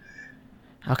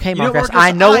 Okay, know, Marcus, Marcus,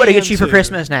 I know what to I get am you for too.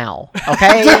 Christmas now.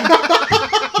 Okay?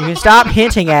 You can stop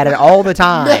hinting at it all the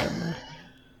time.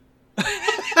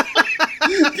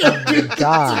 Oh,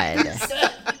 God.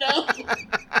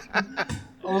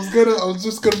 I was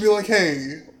just gonna be like,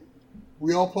 hey,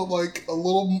 we all put like a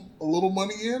little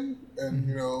money in, and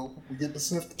we get to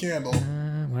sniff the candle.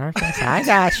 Marcus, I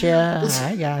gotcha.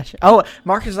 Oh,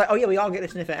 Marcus is like, oh yeah, we all get to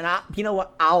sniff it, and you know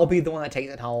what? I'll be the one that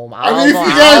takes it home. I mean, if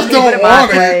you guys don't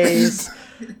want it,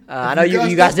 I know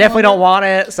you guys definitely don't want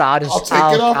it, so I'll take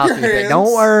it off your keep it. hands.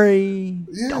 Don't worry.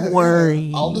 Don't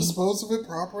worry. I'll dispose of it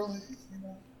properly.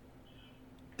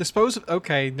 Dispose of...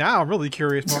 Okay, now I'm really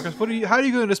curious, Marcus. How are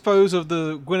you going to dispose of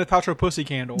the Gwyneth Paltrow pussy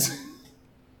candle?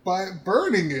 By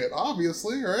burning it,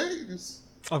 obviously, right?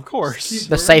 Of course.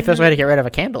 The safest way to get rid of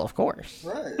a candle, of course.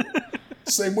 Right.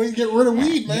 Same way you get rid of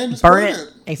weed, man. Just Burn it.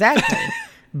 Exactly.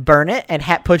 Burn it and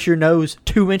put your nose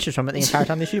 2 inches from it the entire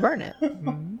time that you burn it.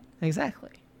 Exactly.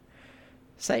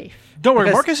 Safe. Don't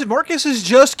worry, Marcus is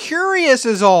just curious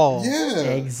is all. Yeah.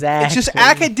 Exactly. It's just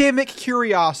academic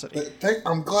curiosity.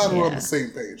 I'm glad we're on the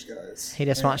same page, guys. He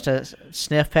just wants to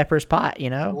sniff Pepper's pot,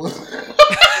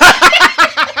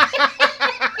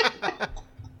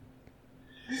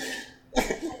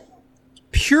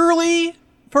 Purely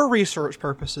for research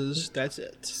purposes, that's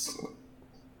it.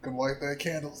 Gonna light that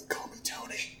candle. Call me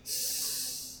Tony.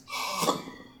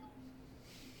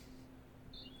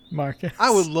 Marcus. I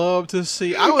would love to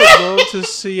see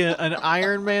an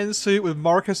Iron Man suit with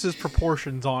Marcus's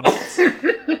proportions on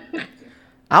it.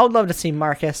 I would love to see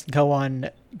Marcus go on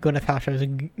Gwyneth Paltrow's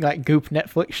Goop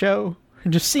Netflix show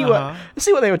and just see what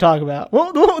they would talk about.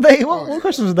 What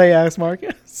questions would they ask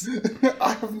Marcus?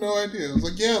 I have no idea. I was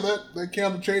like, yeah, that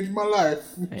candle changed my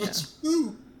life. Yeah.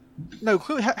 No,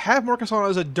 have Marcus on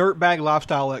as a dirtbag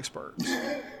lifestyle expert.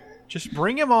 Just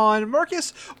bring him on.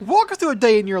 Marcus, walk us through a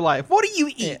day in your life. What do you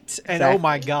eat? And oh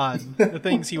my God, the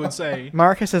things he would say.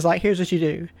 Marcus is like, here's what you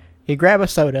do. You grab a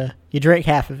soda, you drink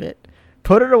half of it,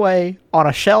 put it away on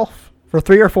a shelf for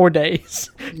 3 or 4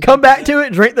 days, come back to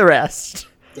it, drink the rest.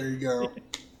 There you go.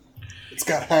 It's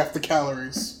got half the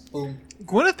calories. Boom.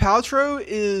 Gwyneth Paltrow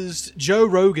is Joe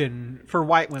Rogan for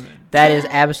white women. That is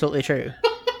absolutely true.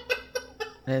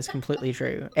 That is completely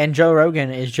true. And Joe Rogan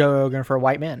is Joe Rogan for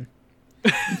white men.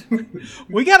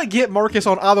 We got to get Marcus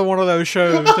on either one of those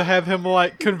shows to have him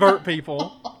convert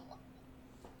people.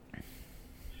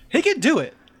 He could do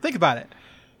it. Think about it.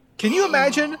 Can you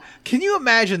imagine,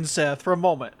 Seth, for a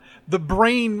moment, the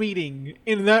brain meeting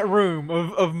in that room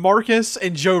of Marcus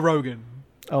and Joe Rogan?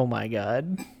 Oh my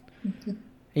God.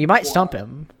 You might stump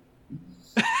him.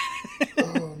 I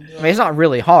mean, it's not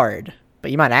really hard,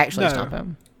 but you might actually stump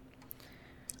him.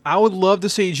 I would love to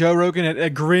see Joe Rogan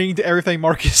agreeing to everything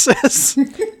Marcus says.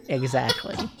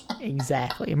 Exactly.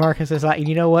 Marcus is like,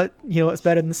 you know what? You know what's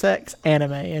better than sex?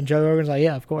 Anime. And Joe Rogan's like,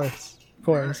 yeah, of course,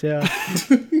 yeah.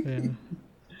 Yeah.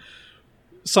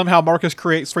 Somehow Marcus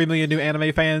creates 3 million new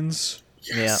anime fans.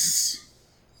 Yes.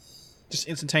 Just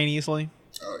instantaneously.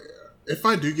 Oh yeah. If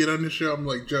I do get on the show, I'm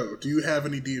like, Joe, do you have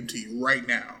any DMT right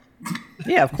now?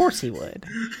 Yeah, of course he would.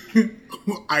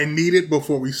 I need it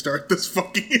before we start this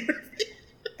fucking interview.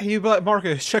 He'd be like,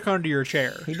 Marcus, check under your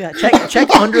chair. He'd be like, check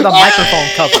under the microphone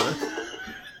cover.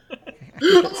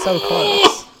 It's so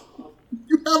close.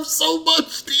 You have so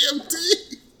much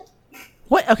DMT.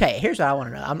 What? Okay, here's what I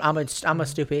want to know. I'm a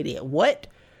stupid idiot. What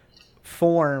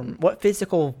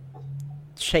physical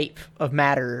shape of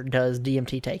matter does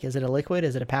DMT take? Is it a liquid?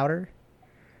 Is it a powder?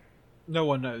 No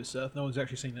one knows, Seth. No one's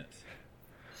actually seen it.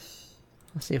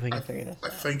 Let's see if we can figure this I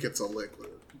out. think it's a liquid.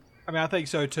 I mean, I think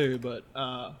so too, but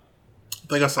I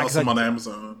think I saw some on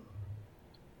Amazon.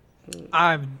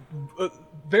 I'm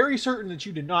very certain that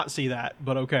you did not see that,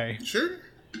 but okay. Sure.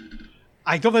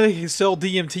 I don't think they can sell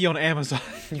DMT on Amazon.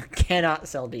 You cannot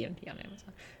sell DMT on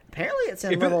Amazon. Apparently, it's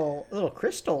in little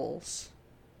crystals.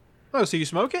 Oh, so you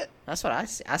smoke it? That's what I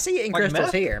see. I see it in Like crystals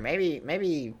meth? here.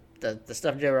 Maybe the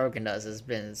stuff Joe Rogan does has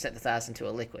been synthesized into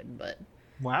a liquid, but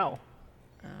Wow.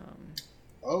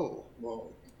 Oh,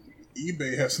 well,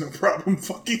 eBay has no problem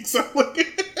fucking selling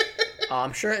it.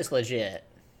 I'm sure it's legit.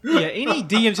 Yeah, any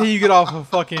DMT you get off of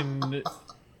fucking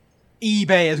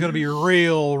eBay is going to be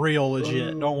real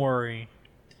legit. Don't worry.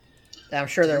 I'm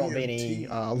sure there won't be any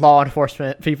law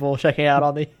enforcement people checking out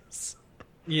on these.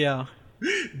 Yeah.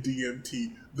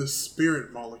 DMT, the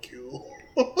spirit molecule.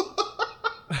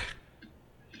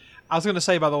 I was going to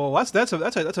say, by the way,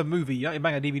 that's a movie. You're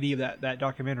buying a DVD of that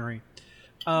documentary.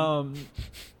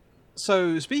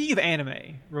 So speaking of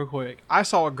anime, real quick, I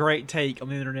saw a great take on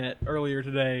the internet earlier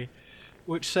today,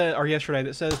 yesterday,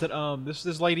 that says that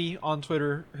this lady on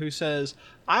Twitter who says,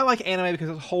 I like anime because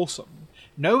it's wholesome.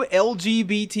 No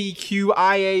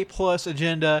LGBTQIA plus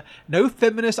agenda, no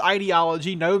feminist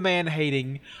ideology, no man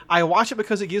hating. I watch it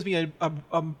because it gives me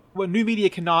what new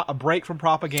media cannot, a break from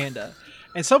propaganda.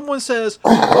 And someone says,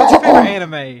 what's your favorite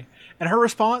anime? And her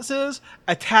response is,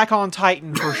 Attack on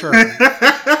Titan for sure.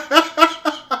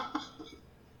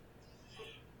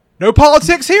 No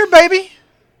politics here, baby.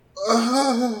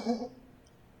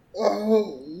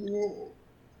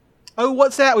 Oh,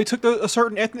 what's that? We took a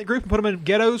certain ethnic group and put them in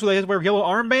ghettos where they had to wear yellow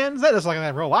armbands? That doesn't like that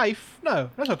in real life.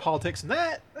 No, there's no politics in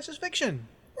that. That's just fiction.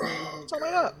 It's all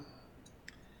made up.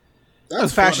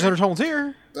 That's fascist undertones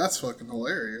here. That's fucking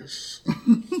hilarious.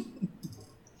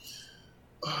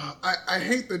 I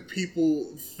hate that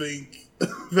people think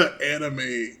that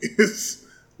anime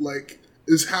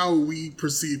is how we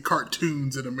perceive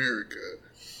cartoons in America.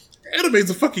 Anime is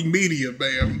a fucking medium,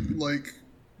 man. Like,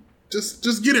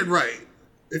 just get it right.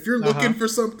 If you're looking for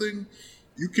something,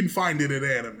 you can find it in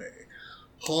anime.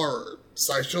 Horror,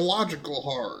 psychological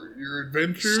horror, your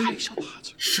adventure.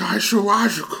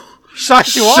 Psychological.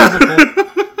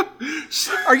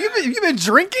 Have you been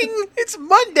drinking? It's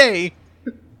Monday.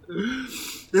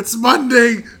 It's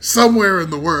Monday somewhere in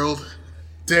the world.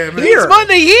 Damn it. It's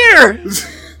Monday here.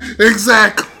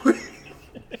 Exactly.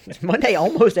 It's Monday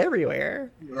almost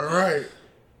everywhere. All right.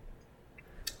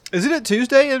 Isn't it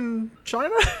Tuesday in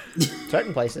China?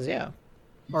 Certain places, yeah.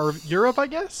 Or Europe, I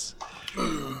guess?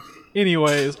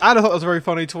 Anyways, I just thought it was a very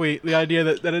funny tweet. The idea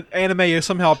that an anime is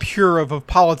somehow pure of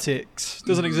politics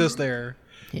doesn't exist there.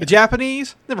 Yeah. The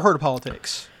Japanese, never heard of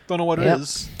politics. Don't know what it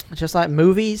is. Just like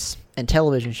movies and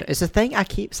television shows. It's the thing I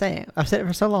keep saying. I've said it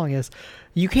for so long is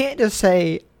you can't just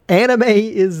say anime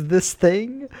is this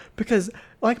thing because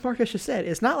like Marcus just said,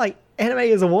 it's not like anime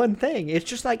is a one thing. It's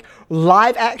just like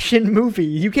live action movie.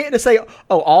 You can't just say,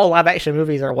 oh, all live action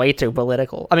movies are way too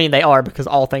political. I mean, they are because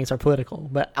all things are political.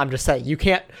 But I'm just saying, you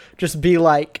can't just be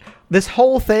like, this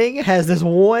whole thing has this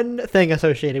one thing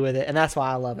associated with it. And that's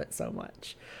why I love it so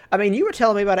much. I mean, you were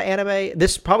telling me about an anime.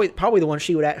 This probably the one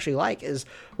she would actually like is,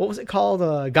 what was it called?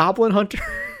 Goblin Hunter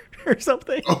or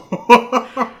something?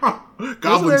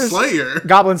 Goblin Slayer.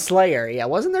 Goblin Slayer, yeah.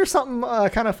 Wasn't there something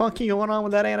kind of funky going on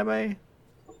with that anime?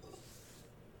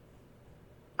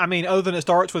 I mean, other than it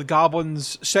starts with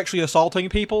goblins sexually assaulting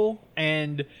people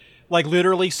and like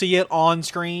literally see it on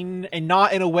screen and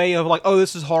not in a way of like, oh,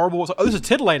 this is horrible. It's like, oh, this is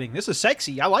titillating. This is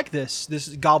sexy. I like this. This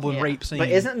is goblin rape scene. But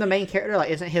isn't the main character,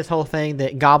 like, isn't his whole thing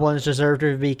that goblins deserve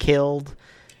to be killed?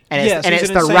 and Yes, it's he's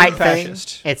an the insane right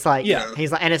fascist. thing. It's like Yeah.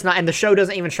 he's like, and it's not, and the show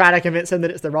doesn't even try to convince him that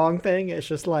it's the wrong thing. It's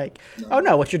just like, oh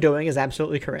no, what you're doing is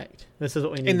absolutely correct. This is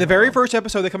what we need. In the very first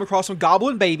episode, they come across some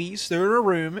goblin babies. They're in a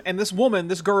room, and this woman,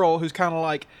 this girl, who's kind of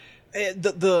like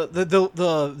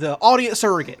the audience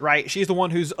surrogate, right? She's the one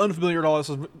who's unfamiliar with all this,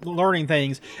 learning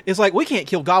things. Is like, we can't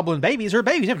kill goblin babies. They're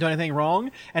babies. They haven't done anything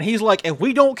wrong. And he's like, if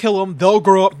we don't kill them, they'll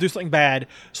grow up and do something bad.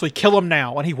 So we kill them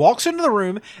now. And he walks into the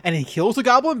room and he kills the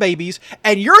goblin babies.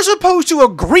 And you're supposed to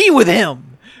agree with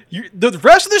him. The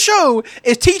rest of the show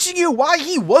is teaching you why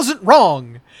he wasn't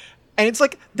wrong. And it's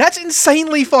like, that's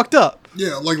insanely fucked up.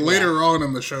 Yeah, like later on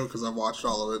in the show, because I've watched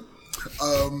all of it,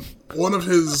 one of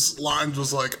his lines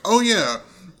was like, oh yeah,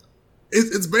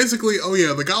 it's basically, oh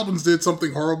yeah, the goblins did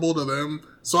something horrible to them,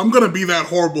 so I'm gonna be that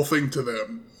horrible thing to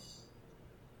them.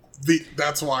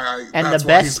 That's why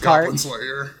he's Goblin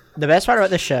Slayer. The best part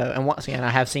about this show, and once again, I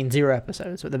have seen 0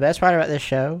 episodes, but the best part about this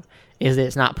show is that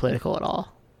it's not political at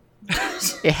all.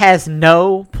 It has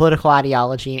no political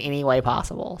ideology in any way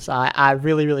possible, so I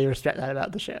really, really respect that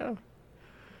about the show.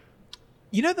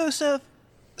 You know, though, Seth,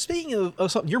 speaking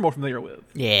of something you're more familiar with,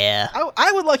 yeah,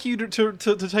 I would like you to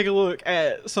take a look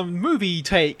at some movie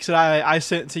takes that I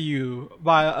sent to you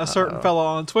by a certain fellow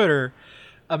on Twitter.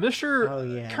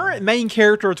 Mr. Current main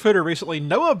character of Twitter recently,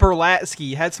 Noah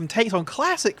Berlatsky, had some takes on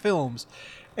classic films.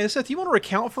 And Seth, you want to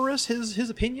recount for us his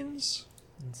opinions?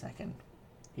 1 second.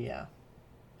 Yeah.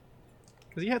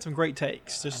 Because he had some great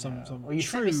takes. Just some well, you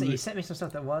sent me some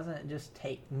stuff that wasn't just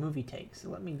movie takes. So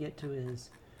let me get to his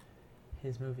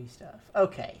movie stuff.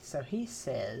 Okay, so he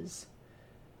says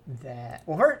that...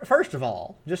 Well, first of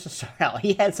all, just to start out,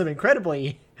 he had some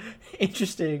incredibly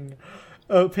interesting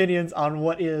opinions on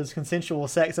what is consensual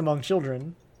sex among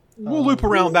children. We'll loop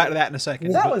around back to that in a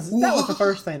second. That was the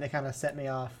first thing that kind of set me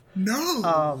off.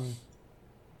 No.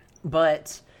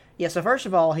 But yeah, so first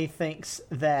of all, he thinks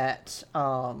that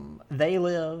They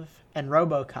Live and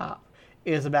RoboCop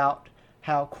is about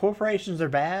how corporations are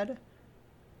bad.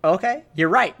 Okay, you're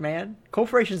right, man.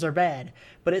 Corporations are bad,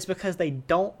 but it's because they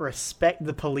don't respect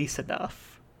the police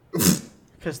enough.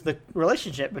 Because the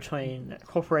relationship between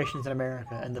corporations in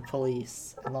America and the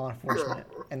police and law enforcement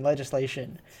and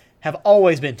legislation have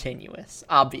always been tenuous,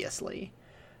 obviously.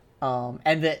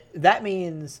 And that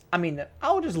means, I mean,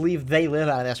 I'll just leave They Live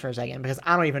out of this for a second because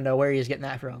I don't even know where he's getting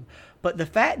that from. But the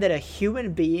fact that a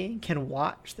human being can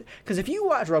watch... Because if you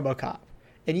watch RoboCop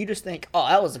and you just think, oh,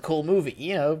 that was a cool movie,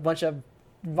 you know, a bunch of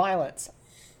violence,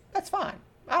 that's fine.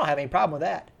 I don't have any problem with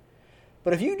that.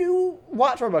 But if you do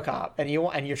watch RoboCop and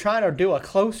you're trying to do a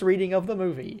close reading of the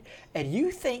movie and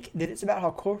you think that it's about how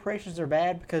corporations are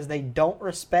bad because they don't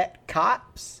respect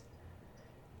cops,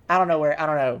 I don't know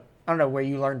where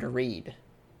you learn to read,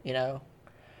 you know,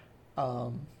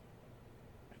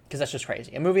 because that's just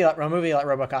crazy. A movie like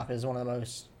RoboCop is one of the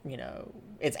most, you know,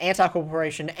 it's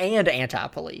anti-corporation and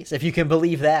anti-police, if you can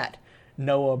believe that,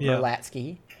 Noah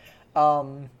Berlatsky.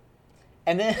 And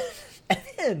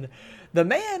then the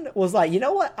man was like, you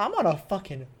know what? I'm on a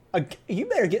fucking... you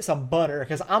better get some butter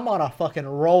because I'm on a fucking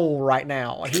roll right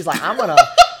now. And he's like, I'm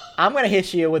gonna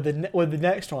hit you with the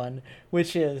next one,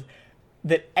 which is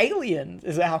that aliens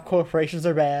is how corporations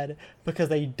are bad because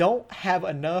they don't have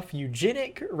enough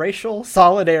eugenic racial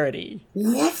solidarity.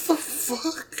 What the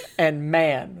fuck? And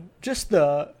man, just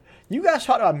you guys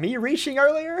talked about me reaching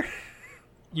earlier.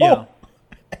 Yeah.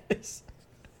 Oh.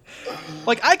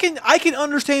 Like, I can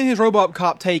understand his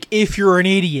RoboCop take if you're an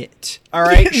idiot. All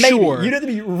right, Maybe. sure. You'd have to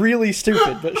be really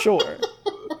stupid, but sure.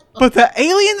 But the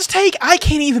aliens take, I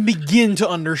can't even begin to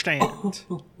understand.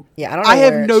 Yeah, I don't know. I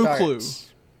have where it no starts. clue.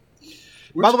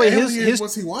 Which By the way, alien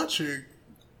was he watching?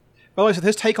 By the way, so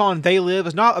his take on They Live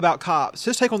is not about cops.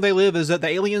 His take on They Live is that the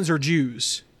aliens are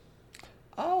Jews.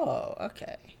 Oh,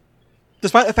 okay.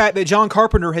 Despite the fact that John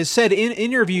Carpenter has said in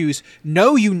interviews,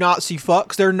 no, you Nazi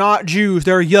fucks, they're not Jews,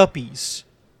 they're yuppies.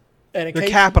 And They're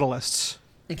capitalists.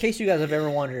 In case you guys have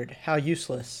ever wondered how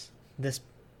useless this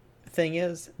thing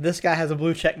is, this guy has a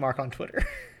blue check mark on Twitter.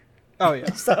 Oh,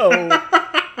 yeah. So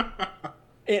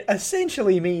it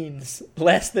essentially means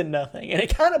less than nothing. And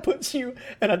it kind of puts you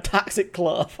in a toxic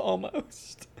club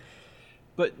almost.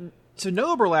 But so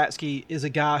Noah Berlatsky is a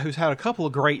guy who's had a couple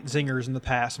of great zingers in the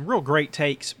past, some real great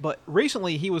takes. But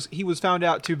recently he was found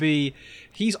out to be,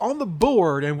 he's on the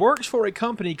board and works for a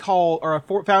company called, or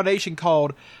a foundation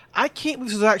called, I can't believe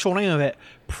this is the actual name of it,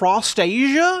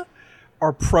 Prostasia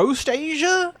or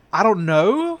Prostasia. I don't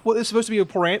know what it's supposed to be a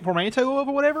portmanteau of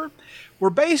or whatever.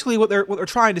 Where basically what they're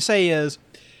trying to say is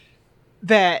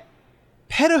that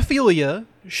pedophilia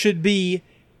should be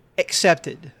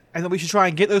accepted and that we should try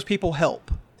and get those people help.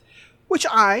 Which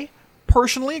I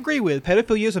personally agree with.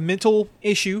 Pedophilia is a mental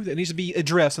issue that needs to be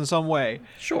addressed in some way.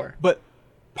 Sure. But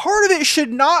part of it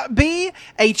should not be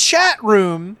a chat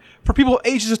room for people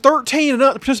ages of 13 and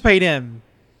up to participate in.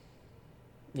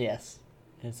 Yes.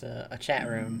 It's a chat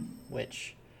room,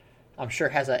 which I'm sure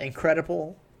has an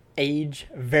incredible age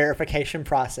verification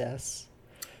process,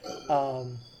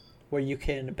 where you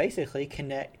can basically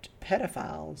connect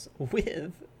pedophiles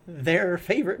with their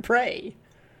favorite prey.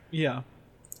 Yeah.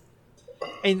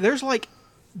 And there's like,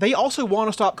 they also want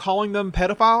to stop calling them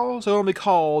pedophiles. They'll be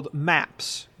called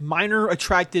MAPs, minor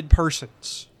attracted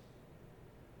persons.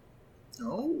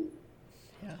 Oh.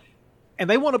 And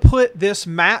they want to put this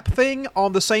map thing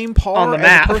on the same par On the as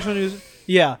map. a person who's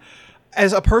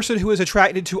as a person who is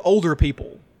attracted to older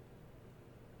people.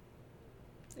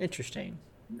 Interesting.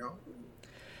 No.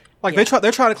 Like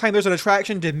they're trying to claim there's an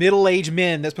attraction to middle-aged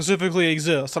men that specifically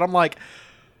exists, and I'm like,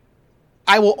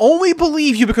 I will only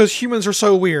believe you because humans are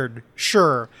so weird,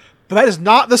 sure, but that is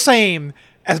not the same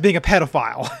as being a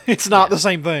pedophile. It's not the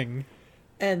same thing.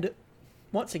 And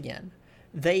once again,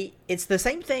 it's the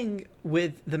same thing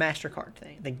with the MasterCard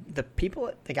thing. The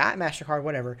people, the guy at MasterCard,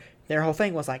 whatever, their whole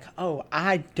thing was like, oh,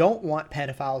 I don't want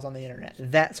pedophiles on the internet.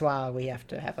 That's why we have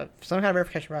to have some kind of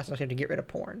verification process. We have to get rid of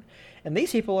porn. And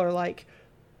these people are like,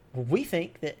 we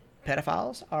think that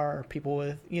pedophiles are people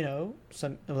with,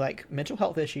 some like mental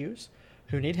health issues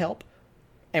who need help,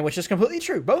 and which is completely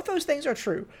true. Both those things are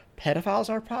true. Pedophiles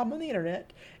are a problem on the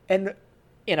internet, and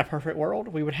in a perfect world,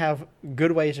 we would have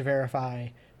good ways to verify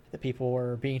that people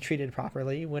are being treated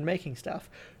properly when making stuff.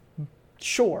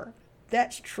 Sure,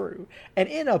 that's true. And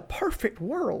in a perfect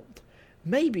world,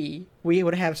 maybe we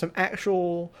would have some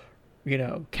actual,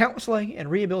 counseling and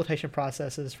rehabilitation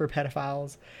processes for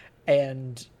pedophiles.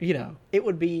 And, it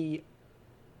would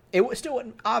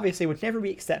obviously would never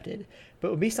be accepted, but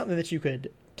it would be something that you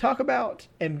could talk about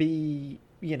and be,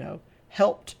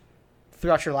 helped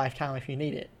throughout your lifetime if you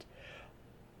need it.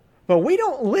 But we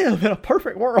don't live in a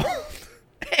perfect world.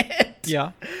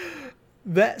 Yeah.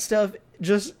 That stuff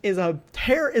just is a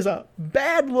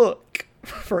bad look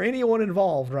for anyone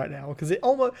involved right now, because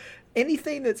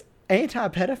anything that's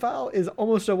anti-pedophile is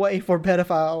almost a way for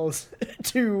pedophiles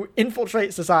to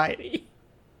infiltrate society.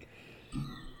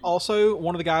 Also,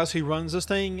 one of the guys who runs this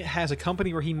thing has a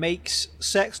company where he makes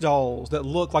sex dolls that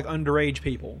look like underage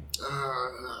people.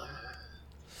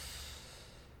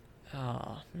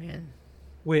 Oh, man.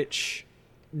 Which,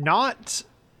 not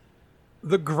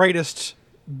the greatest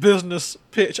business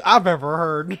pitch I've ever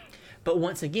heard. But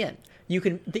once again, you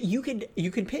can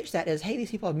pitch that as, hey,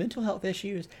 these people have mental health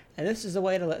issues, and this is a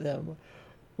way to let them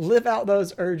live out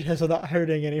those urges without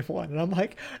hurting anyone. And I'm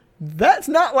like, that's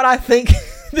not what I think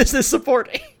this is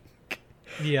supporting.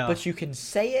 Yeah. But you can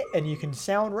say it, and you can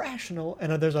sound rational,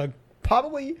 and there's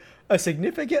probably a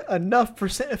significant enough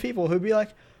percent of people who'd be like,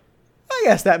 I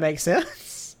guess that makes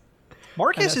sense.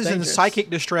 Marcus is dangerous. in psychic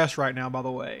distress right now, by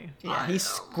the way. Yeah, he's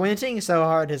squinting so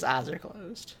hard his eyes are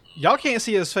closed. Y'all can't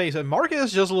see his face, and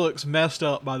Marcus just looks messed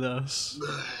up by this.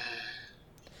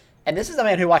 And this is a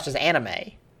man who watches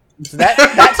anime. So that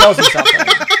tells you something.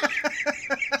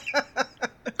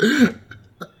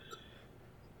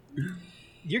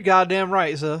 You're goddamn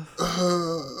right, Seth.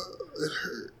 It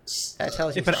hurts. That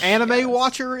tells you If an something, anime guys.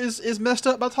 watcher is messed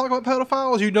up by talking about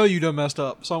pedophiles, you know you done messed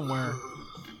up somewhere.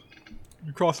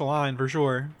 You crossed the line for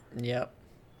sure. Yep.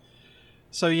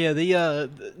 So yeah, the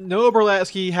Noah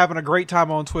Berlatsky having a great time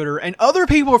on Twitter, and other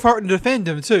people are starting to defend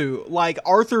him too, like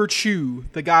Arthur Chu,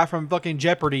 the guy from fucking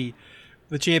Jeopardy,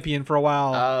 the champion for a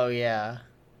while. Oh, yeah.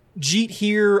 Jeet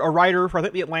here, a writer for I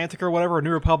think the Atlantic or whatever, or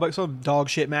New Republic, some dog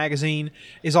shit magazine,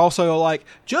 is also like,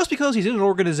 just because he's in an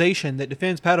organization that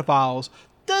defends pedophiles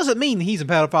doesn't mean that he's a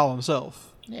pedophile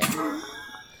himself. Yeah.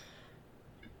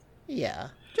 Yeah.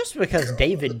 Just because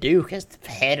David Duke is the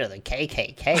head of the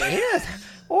KKK,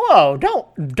 whoa!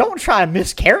 Don't try and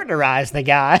mischaracterize the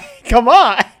guy. Come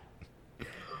on.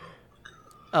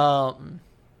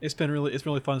 It's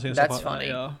really fun seeing That's stuff like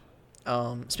funny. that.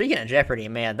 Yeah. Speaking of Jeopardy,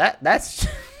 man, that's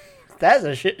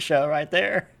a shit show right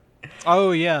there.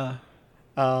 Oh yeah.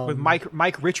 With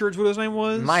Mike Richards, what his name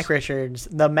was? Mike Richards,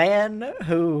 the man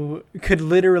who could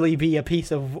literally be a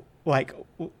piece of like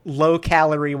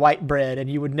low-calorie white bread, and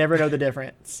you would never know the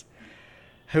difference.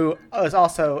 Who is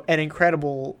also an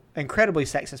incredibly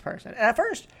sexist person. And at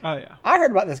first, I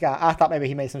heard about this guy. I thought maybe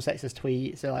he made some sexist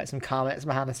tweets or like some comments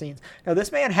behind the scenes. No,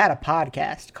 this man had a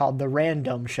podcast called The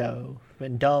Random Show,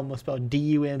 and dumb was spelled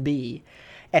D-U-M-B.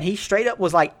 And he straight up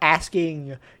was like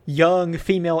asking young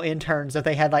female interns if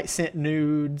they had like sent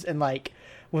nudes and like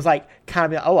was like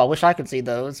kind of, oh, I wish I could see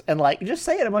those, and like just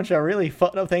saying a bunch of really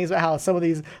fucked up things about how some of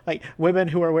these like women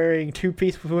who are wearing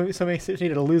 2-piece swimming suits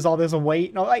needed to lose all this weight,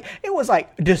 and all, like it was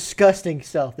like disgusting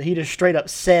stuff that he just straight up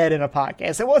said in a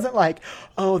podcast. It wasn't like,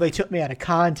 oh, they took me out of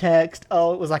context.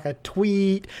 Oh, it was like a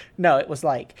tweet. No, it was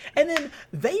like, and then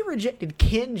they rejected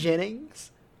Ken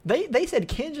Jennings. They said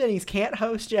Ken Jennings can't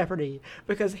host Jeopardy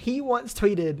because he once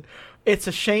tweeted, "It's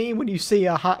a shame when you see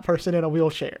a hot person in a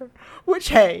wheelchair." Which,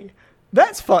 hey,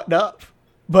 that's fucked up.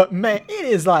 But man, it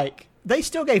is like they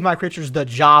still gave Mike Richards the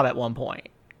job at one point.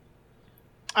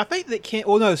 I think that Ken.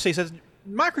 Well, no, see, says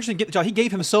Mike Richards didn't get the job. He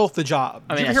gave himself the job.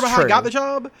 I Did mean, you hear about that's how he true. got the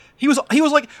job? He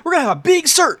was like, we're gonna have a big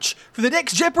search for the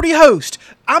next Jeopardy host.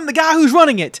 I'm the guy who's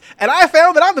running it, and I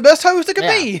found that I'm the best host it could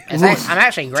be. I'm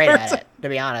actually great at it, to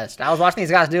be honest. I was watching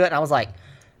these guys do it, and I was like,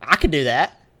 I could do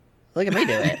that. Look at me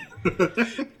do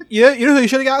it. Yeah, you know who you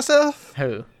should have got, Seth?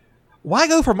 Who? Why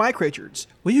go for Mike Richards?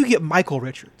 Will you get Michael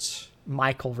Richards?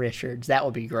 Michael Richards. That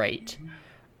would be great.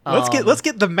 Let's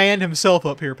get the man himself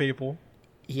up here, people.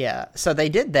 Yeah, so they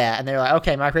did that, and they're like,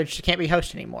 okay, Mike Richards can't be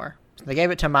host anymore. So they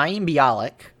gave it to Mayim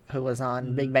Bialik, who was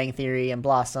on Big Bang Theory and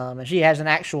Blossom, and she has an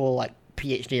actual like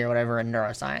PhD or whatever in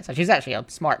neuroscience. So she's actually a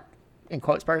smart, in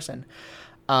quotes, person.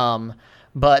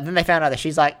 But then they found out that she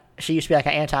used to be like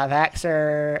an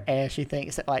anti-vaxxer, and she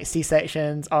thinks that like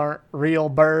C-sections aren't real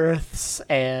births,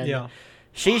 and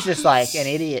she's just like an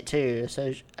idiot too.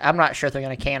 So I'm not sure if they're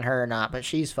gonna can her or not, but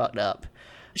she's fucked up.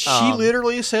 She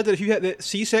literally said that if you had that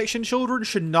C-section, children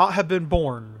should not have been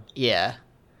born. Yeah.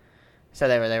 So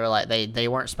they were like they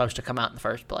weren't supposed to come out in the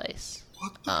first place.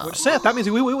 Which, Seth, that means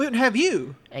we wouldn't have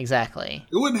you. Exactly.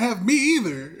 It wouldn't have me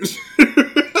either.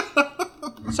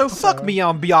 So fuck me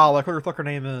on Bialik, whatever the fuck her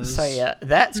name is. So yeah,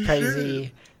 that's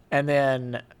crazy. And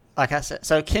then, like I said,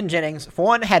 so Ken Jennings, for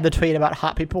one, had the tweet about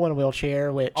hot people in a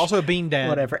wheelchair, which Also Bean Dad.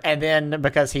 whatever. And then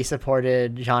because he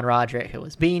supported John Roderick, who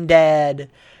was Bean Dad,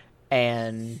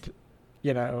 and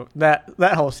you know that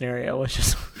whole scenario was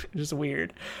just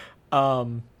weird.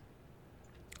 So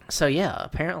yeah,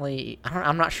 apparently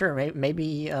I'm not sure.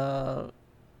 Maybe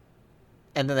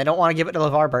and then they don't want to give it to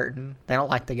LeVar Burton. They don't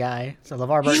like the guy, so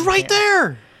LeVar Burton. He's right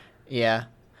there. Yeah.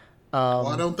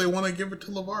 Why don't they want to give it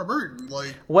to LeVar Burton?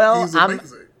 Like, Well, he's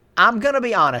amazing. I'm gonna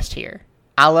be honest here.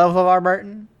 I love LeVar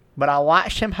Burton, but I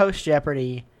watched him host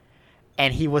Jeopardy,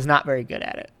 and he was not very good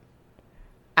at it.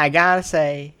 I gotta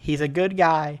say, he's a good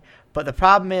guy, but the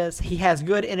problem is he has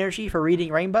good energy for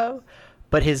Reading Rainbow,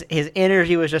 but his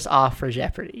energy was just off for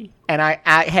Jeopardy. And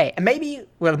hey, maybe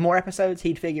with more episodes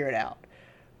he'd figure it out.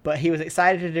 But he was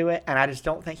excited to do it, and I just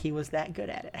don't think he was that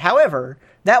good at it. However,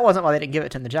 that wasn't why they didn't give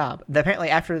it to him the job.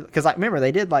 Apparently because like remember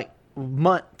they did like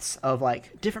months of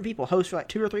like different people host for like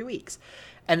 2 or 3 weeks,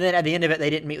 and then at the end of it they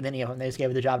didn't meet with any of them. They just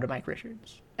gave the job to Mike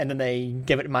Richards, and then they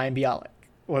gave it to Mayim Bialik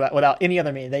without any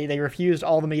other meeting. They refused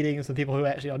all the meetings with people who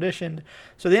actually auditioned.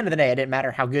 So at the end of the day, it didn't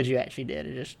matter how good you actually did.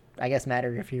 It just I guess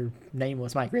mattered if your name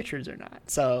was Mike Richards or not.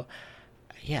 So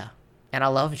yeah. And I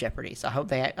love Jeopardy, so I hope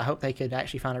they could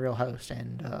actually find a real host.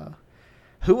 And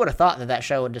who would have thought that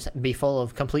show would just be full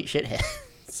of complete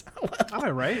shitheads? I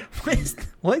know, right?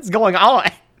 What's going on?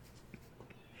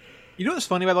 You know what's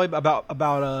funny, by the way,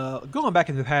 about going back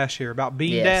in the past here, about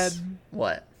Bean Dad?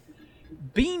 What?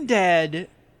 Bean Dad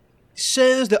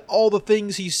says that all the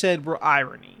things he said were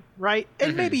irony, right?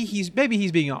 And maybe he's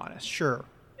being honest, sure.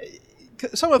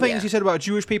 Some of the things he said about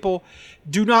Jewish people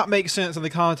do not make sense in the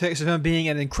context of him being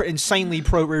an insanely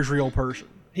pro-Israel person.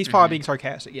 He's probably being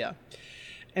sarcastic, yeah.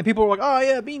 And people are like, oh,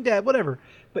 yeah, Bean Dad, whatever.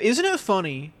 But isn't it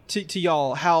funny to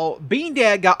y'all how Bean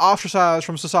Dad got ostracized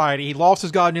from society? He lost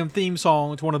his goddamn theme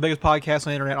song to one of the biggest podcasts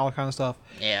on the internet, all that kind of stuff.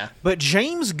 Yeah. But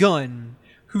James Gunn,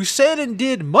 who said and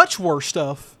did much worse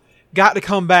stuff, got to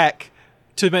come back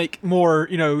to make more,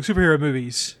 superhero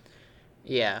movies.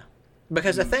 Yeah.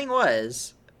 Because the thing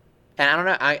was... And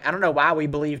I don't know why we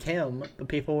believed him, but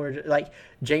people were just, like,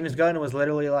 James Gunn was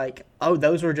literally like, oh,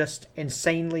 those were just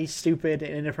insanely stupid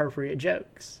and inappropriate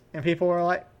jokes. And people were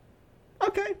like,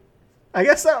 okay, I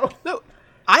guess so. No,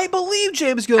 I believe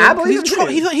James Gunn. I believe him too.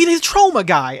 He's a trauma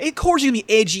guy. Of course he's going to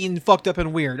be edgy and fucked up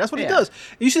and weird. That's what he does.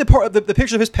 You see the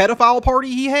picture of his pedophile party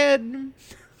he had? No.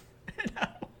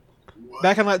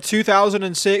 Back in like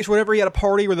 2006, whatever, he had a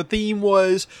party where the theme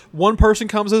was one person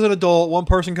comes as an adult, one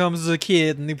person comes as a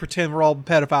kid, and they pretend we're all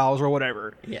pedophiles or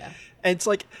whatever. Yeah. And it's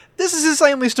like, this is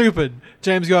insanely stupid,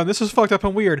 James Gunn. This is fucked up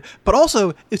and weird. But also,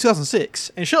 it's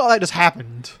 2006, and shit like that just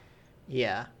happened.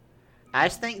 Yeah. I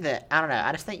just think that, I don't know,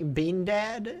 I just think Bean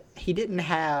Dad, he didn't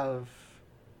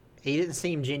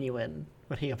seem genuine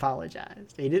when he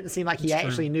apologized. He didn't seem like he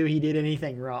actually knew he did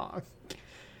anything wrong.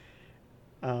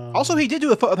 Also, he did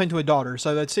do a foot thing to a daughter,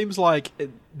 so that seems like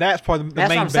that's probably the That's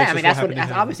main what I'm saying. I basis mean, for that's happening to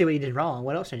him. obviously what he did wrong.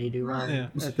 What else did he do wrong? Yeah.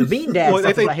 The Bean Dad Well,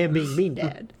 stuff they- about him being Bean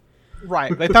Dad.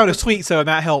 Right. They found his tweet, so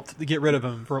that helped to get rid of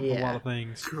him for a Yeah. lot of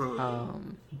things.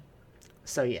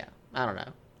 So yeah, I don't know.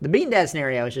 The Bean Dad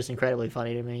scenario is just incredibly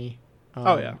funny to me.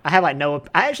 Oh, yeah. I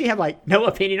actually have like no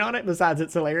opinion on it besides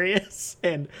it's hilarious,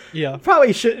 and Yeah.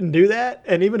 probably shouldn't do that.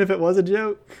 And even if it was a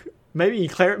joke, maybe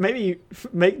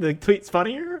make the tweets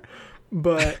funnier.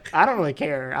 But I don't really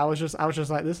care. I was just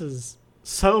like, this is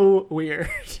so weird.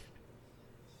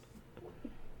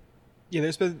 Yeah,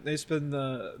 there's been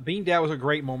the Bean Dad was a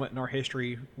great moment in our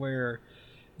history where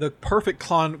the perfect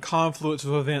confluence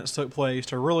of events took place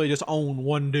to really just own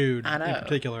one dude I know. in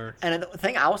particular. And the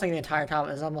thing I was thinking the entire time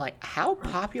is, I'm like, how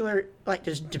popular? Like,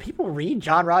 do people read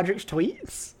John Roderick's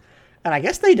tweets? And I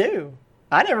guess they do.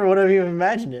 I never would have even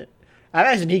imagined it. I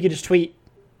imagine he could just tweet.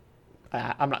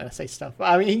 I'm not going to say stuff.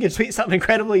 I mean, he could tweet something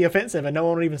incredibly offensive and no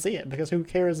one would even see it because who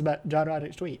cares about John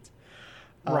Roderick's tweets?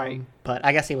 Right. But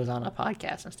I guess he was on a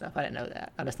podcast and stuff. I didn't know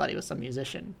that. I just thought he was some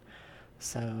musician.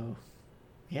 So,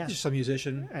 yeah. Just a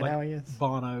musician, And like now he is.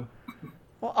 Bono.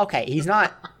 Well, okay, he's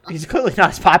clearly not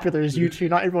as popular as you two.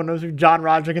 Not everyone knows who John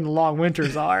Roderick and the Long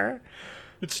Winters are.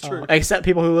 It's true. Except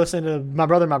people who listen to My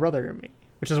Brother and Me,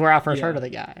 which is where I first Yeah. heard of the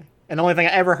guy. And the only thing I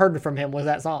ever heard from him was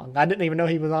that song. I didn't even know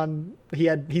he was on.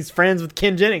 He's friends with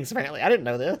Ken Jennings. Apparently, I didn't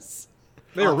know this.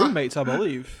 They were roommates, I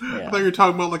believe. I thought you were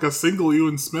talking about like a single you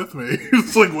and Smith made.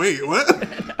 It's like, wait,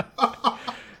 what?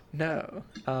 No.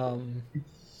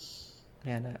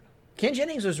 Yeah, no. Ken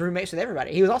Jennings was roommates with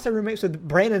everybody. He was also roommates with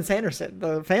Brandon Sanderson,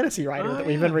 the fantasy writer that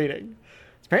we've been reading.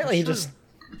 Apparently, he just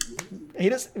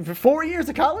for 4 years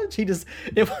of college, it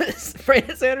was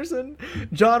Brandon Sanderson,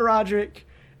 John Roderick,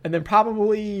 and then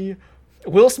probably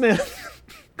Will Smith.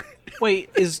 Wait,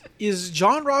 is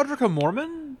John Roderick a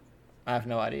Mormon? I have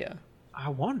no idea. I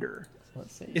wonder.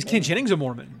 Let's see. Is Ken Jennings a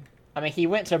Mormon? I mean, he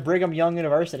went to Brigham Young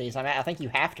University, so I think you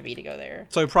have to be to go there.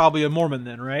 So probably a Mormon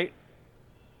then, right?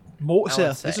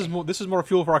 Seth, say. this is more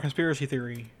fuel for our conspiracy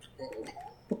theory.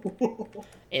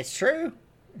 It's true.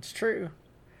 It's true.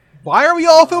 Why are we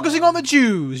all focusing on the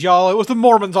Jews, y'all? It was the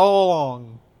Mormons all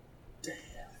along.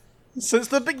 Since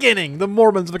the beginning, the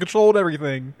Mormons have controlled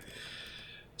everything.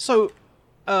 So,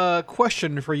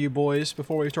 question for you boys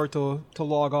before we start to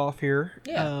log off here.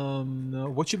 Yeah.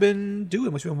 What you been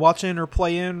doing? What you been watching or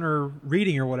playing or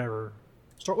reading or whatever?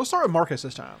 Let's start with Marcus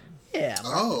this time. Yeah.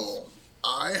 Oh,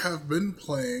 I have been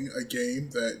playing a game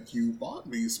that you bought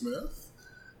me, Smith.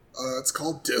 It's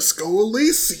called Disco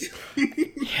Elysium.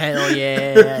 Hell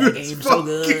yeah. That game's so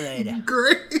Fucking good.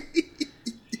 great.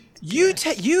 You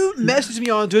messaged me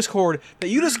on Discord that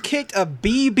you just kicked a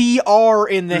BBR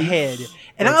in the head.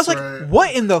 And I was That's like, right.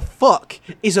 what in the fuck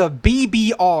is a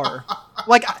BBR?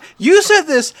 Like, you said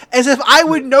this as if I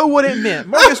would know what it meant.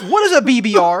 Marcus, what is a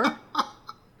BBR?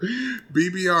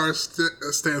 BBR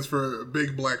stands for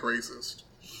Big Black Racist.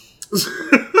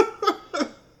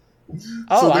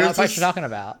 Oh, I know there's what this- you're talking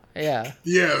about. Yeah.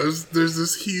 Yeah, there's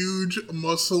this huge,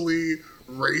 muscly,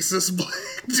 racist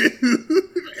black dude.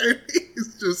 And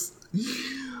he's just,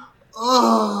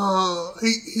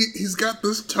 he's got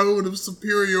this tone of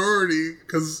superiority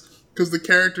because the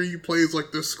character you play is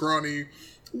like this scrawny,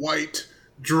 white,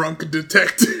 drunk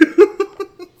detective.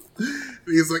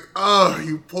 He's like, oh,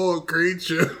 you poor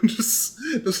creature,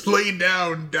 just lay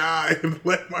down and die and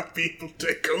let my people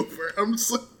take over. I'm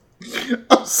so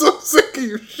sick of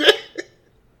your shit.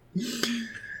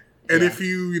 And if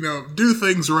you do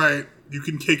things right, you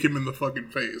can kick him in the fucking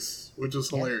face, which is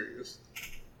hilarious.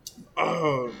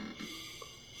 I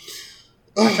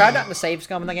tried not to save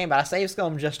scum in the game, but I saved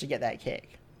scum just to get that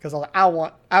kick. Because I was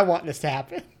like, I want this to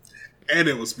happen. And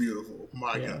it was beautiful.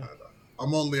 My God.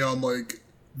 I'm only on like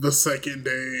the second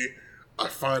day. I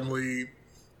finally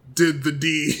did the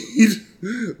deed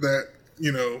that,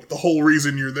 the whole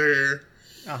reason you're there.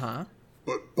 Uh-huh.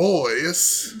 But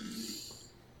boys,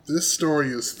 this story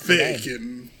is thick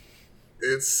and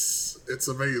it's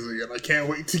amazing, and I can't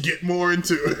wait to get more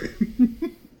into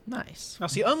it. Nice. Now,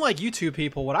 see, unlike you two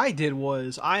people, what I did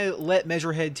was I let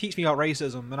Measurehead teach me about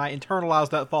racism, and I internalized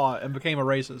that thought and became a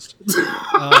racist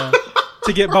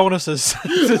to get bonuses.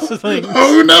 This is the thing.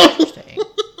 Oh no! Interesting.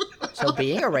 So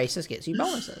being a racist gets you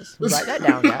bonuses. Write that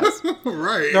down, guys.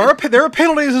 Right. There are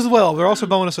penalties as well. There are also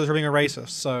bonuses for being a racist.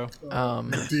 So,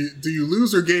 Do you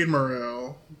lose or gain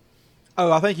morale?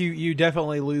 I think you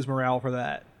definitely lose morale for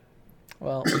that.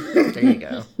 Well, there you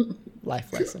go.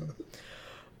 Life lesson.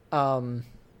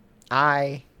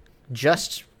 I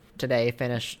just today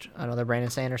finished another Brandon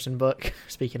Sanderson book.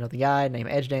 Speaking of the guy named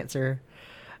Edge Dancer,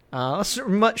 It's a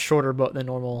much shorter book than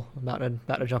normal. About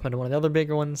to jump into one of the other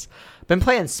bigger ones. Been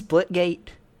playing Splitgate.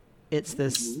 It's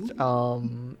this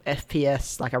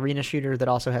FPS like arena shooter that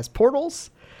also has portals,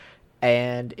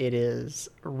 and it is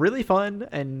really fun.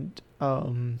 And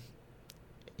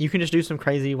you can just do some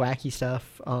crazy wacky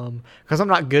stuff. Because I'm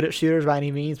not good at shooters by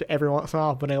any means, but every once in a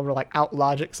while I've been able to like out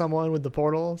logic someone with the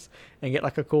portals and get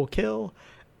like a cool kill.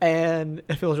 And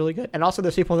it feels really good. And also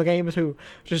there's people in the games who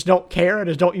just don't care and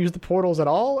just don't use the portals at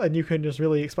all, and you can just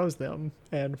really expose them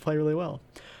and play really well.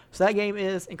 So that game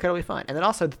is incredibly fun. And then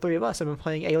also the three of us have been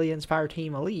playing Aliens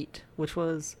Fireteam Elite, which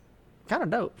was kind of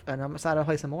dope. And I'm excited to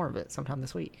play some more of it sometime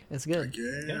this week. It's good.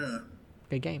 Yeah.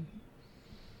 Good game.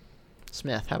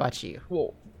 Smith, how about you?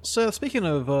 Well, so speaking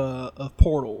of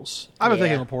portals, I've been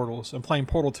thinking of portals and playing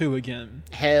Portal 2 again.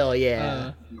 Hell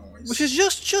yeah. Nice. Which is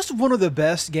just one of the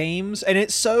best games, and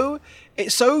it's so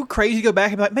crazy to go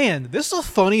back and be like, man, this is a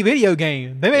funny video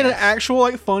game. They made an actual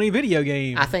like funny video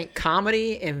game. I think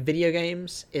comedy in video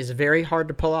games is very hard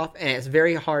to pull off, and it's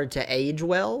very hard to age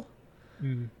well.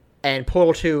 And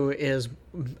Portal 2 is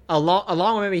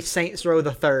along with maybe Saints Row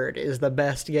the Third is the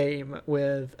best game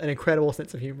with an incredible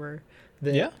sense of humor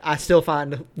that I still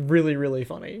find really, really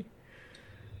funny.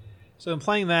 So I'm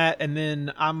playing that, and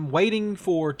then I'm waiting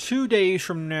for 2 days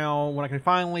from now when I can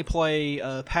finally play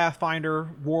Pathfinder: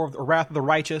 Wrath of the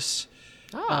Righteous,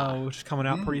 which is coming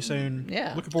out pretty soon.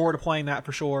 Yeah, looking forward to playing that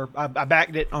for sure. I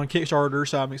backed it on Kickstarter,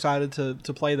 so I'm excited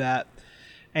to play that.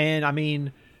 And I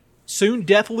mean, soon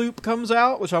Deathloop comes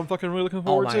out, which I'm fucking really looking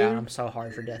forward to. Oh my god, I'm so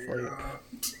hard for Deathloop.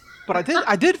 But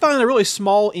I did find a really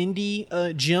small indie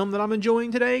gem that I'm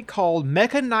enjoying today called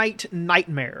Mecha Knight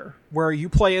Nightmare, where you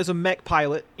play as a mech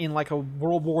pilot in like a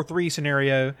World War III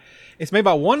scenario. It's made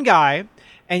by one guy,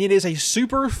 and it is a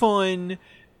super fun,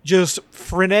 just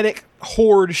frenetic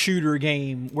horde shooter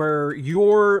game where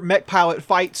your mech pilot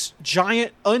fights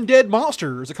giant undead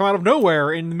monsters that come out of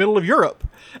nowhere in the middle of Europe.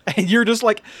 And you're just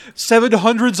like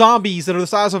 700 zombies that are the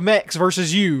size of mechs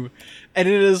versus you. And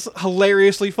it is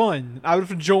hilariously fun. I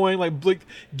was enjoying like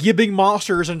gibbing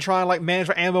monsters and trying to like manage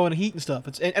for ammo and heat and stuff.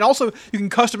 And also you can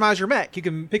customize your mech. You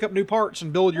can pick up new parts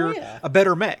and build a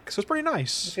better mech. So it's pretty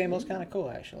nice. This game was kind of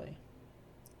cool actually.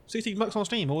 $60 on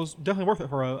Steam. It was definitely worth it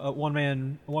for a one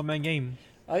man game.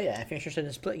 Oh yeah, if you're interested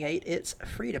in Splitgate, it's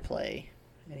free to play.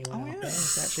 Anyone out there,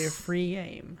 it's actually a free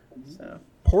game. So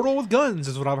Portal with guns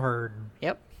is what I've heard.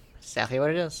 Yep, exactly what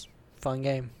it is. Fun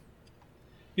game.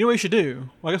 You know what you should do?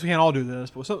 Well, I guess we can't all do this,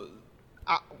 but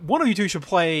one of you two should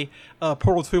play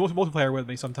Portal 2 multiplayer with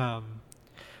me sometime.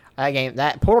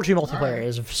 That Portal 2 multiplayer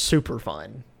is super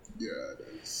fun. Yeah,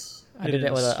 it is. I did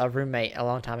it with a roommate a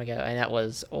long time ago, and that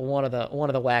was one of the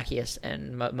wackiest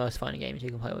and most fun games you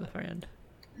can play with a friend.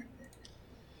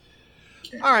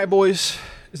 All right, boys.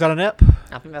 Is that an ep?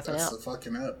 I think that's an ep. That's the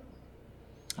fucking ep.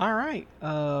 All right.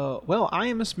 Well, I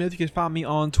am Smith. You can find me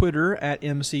on Twitter at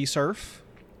MCSurf.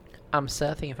 I'm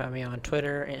Seth. You can find me on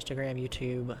Twitter, Instagram,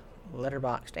 YouTube,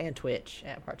 Letterboxd, and Twitch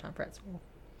at Part-Time Pretzel.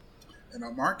 And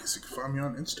I'm Marcus. You can find me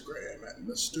on Instagram at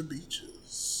Mr.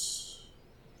 Beaches.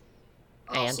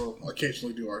 I also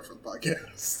occasionally do art for the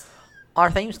podcast. Our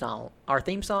theme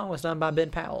song was done by Ben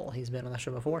Powell. He's been on the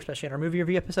show before, especially in our movie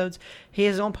review episodes. He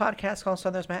has his own podcast called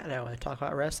Southern's Matinee, where they talk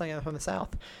about wrestling from the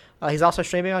South. He's also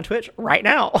streaming on Twitch right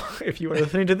now, if you are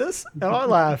listening to this on our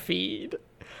live feed.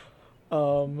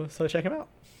 So check him out.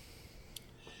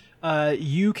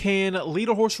 You can lead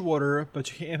a horse to water,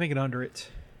 but you can't make it under it.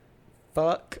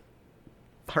 Fuck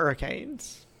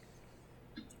hurricanes.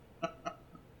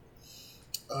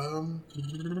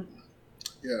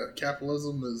 Yeah,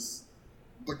 capitalism is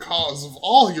the cause of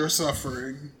all your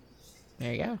suffering.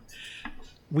 There you go.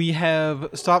 We have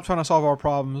stopped trying to solve our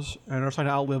problems and are trying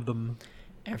to outlive them.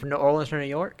 And from New Orleans to New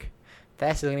York,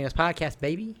 that's the Podcast,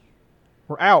 baby.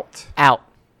 We're out. Out.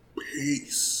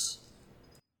 Peace.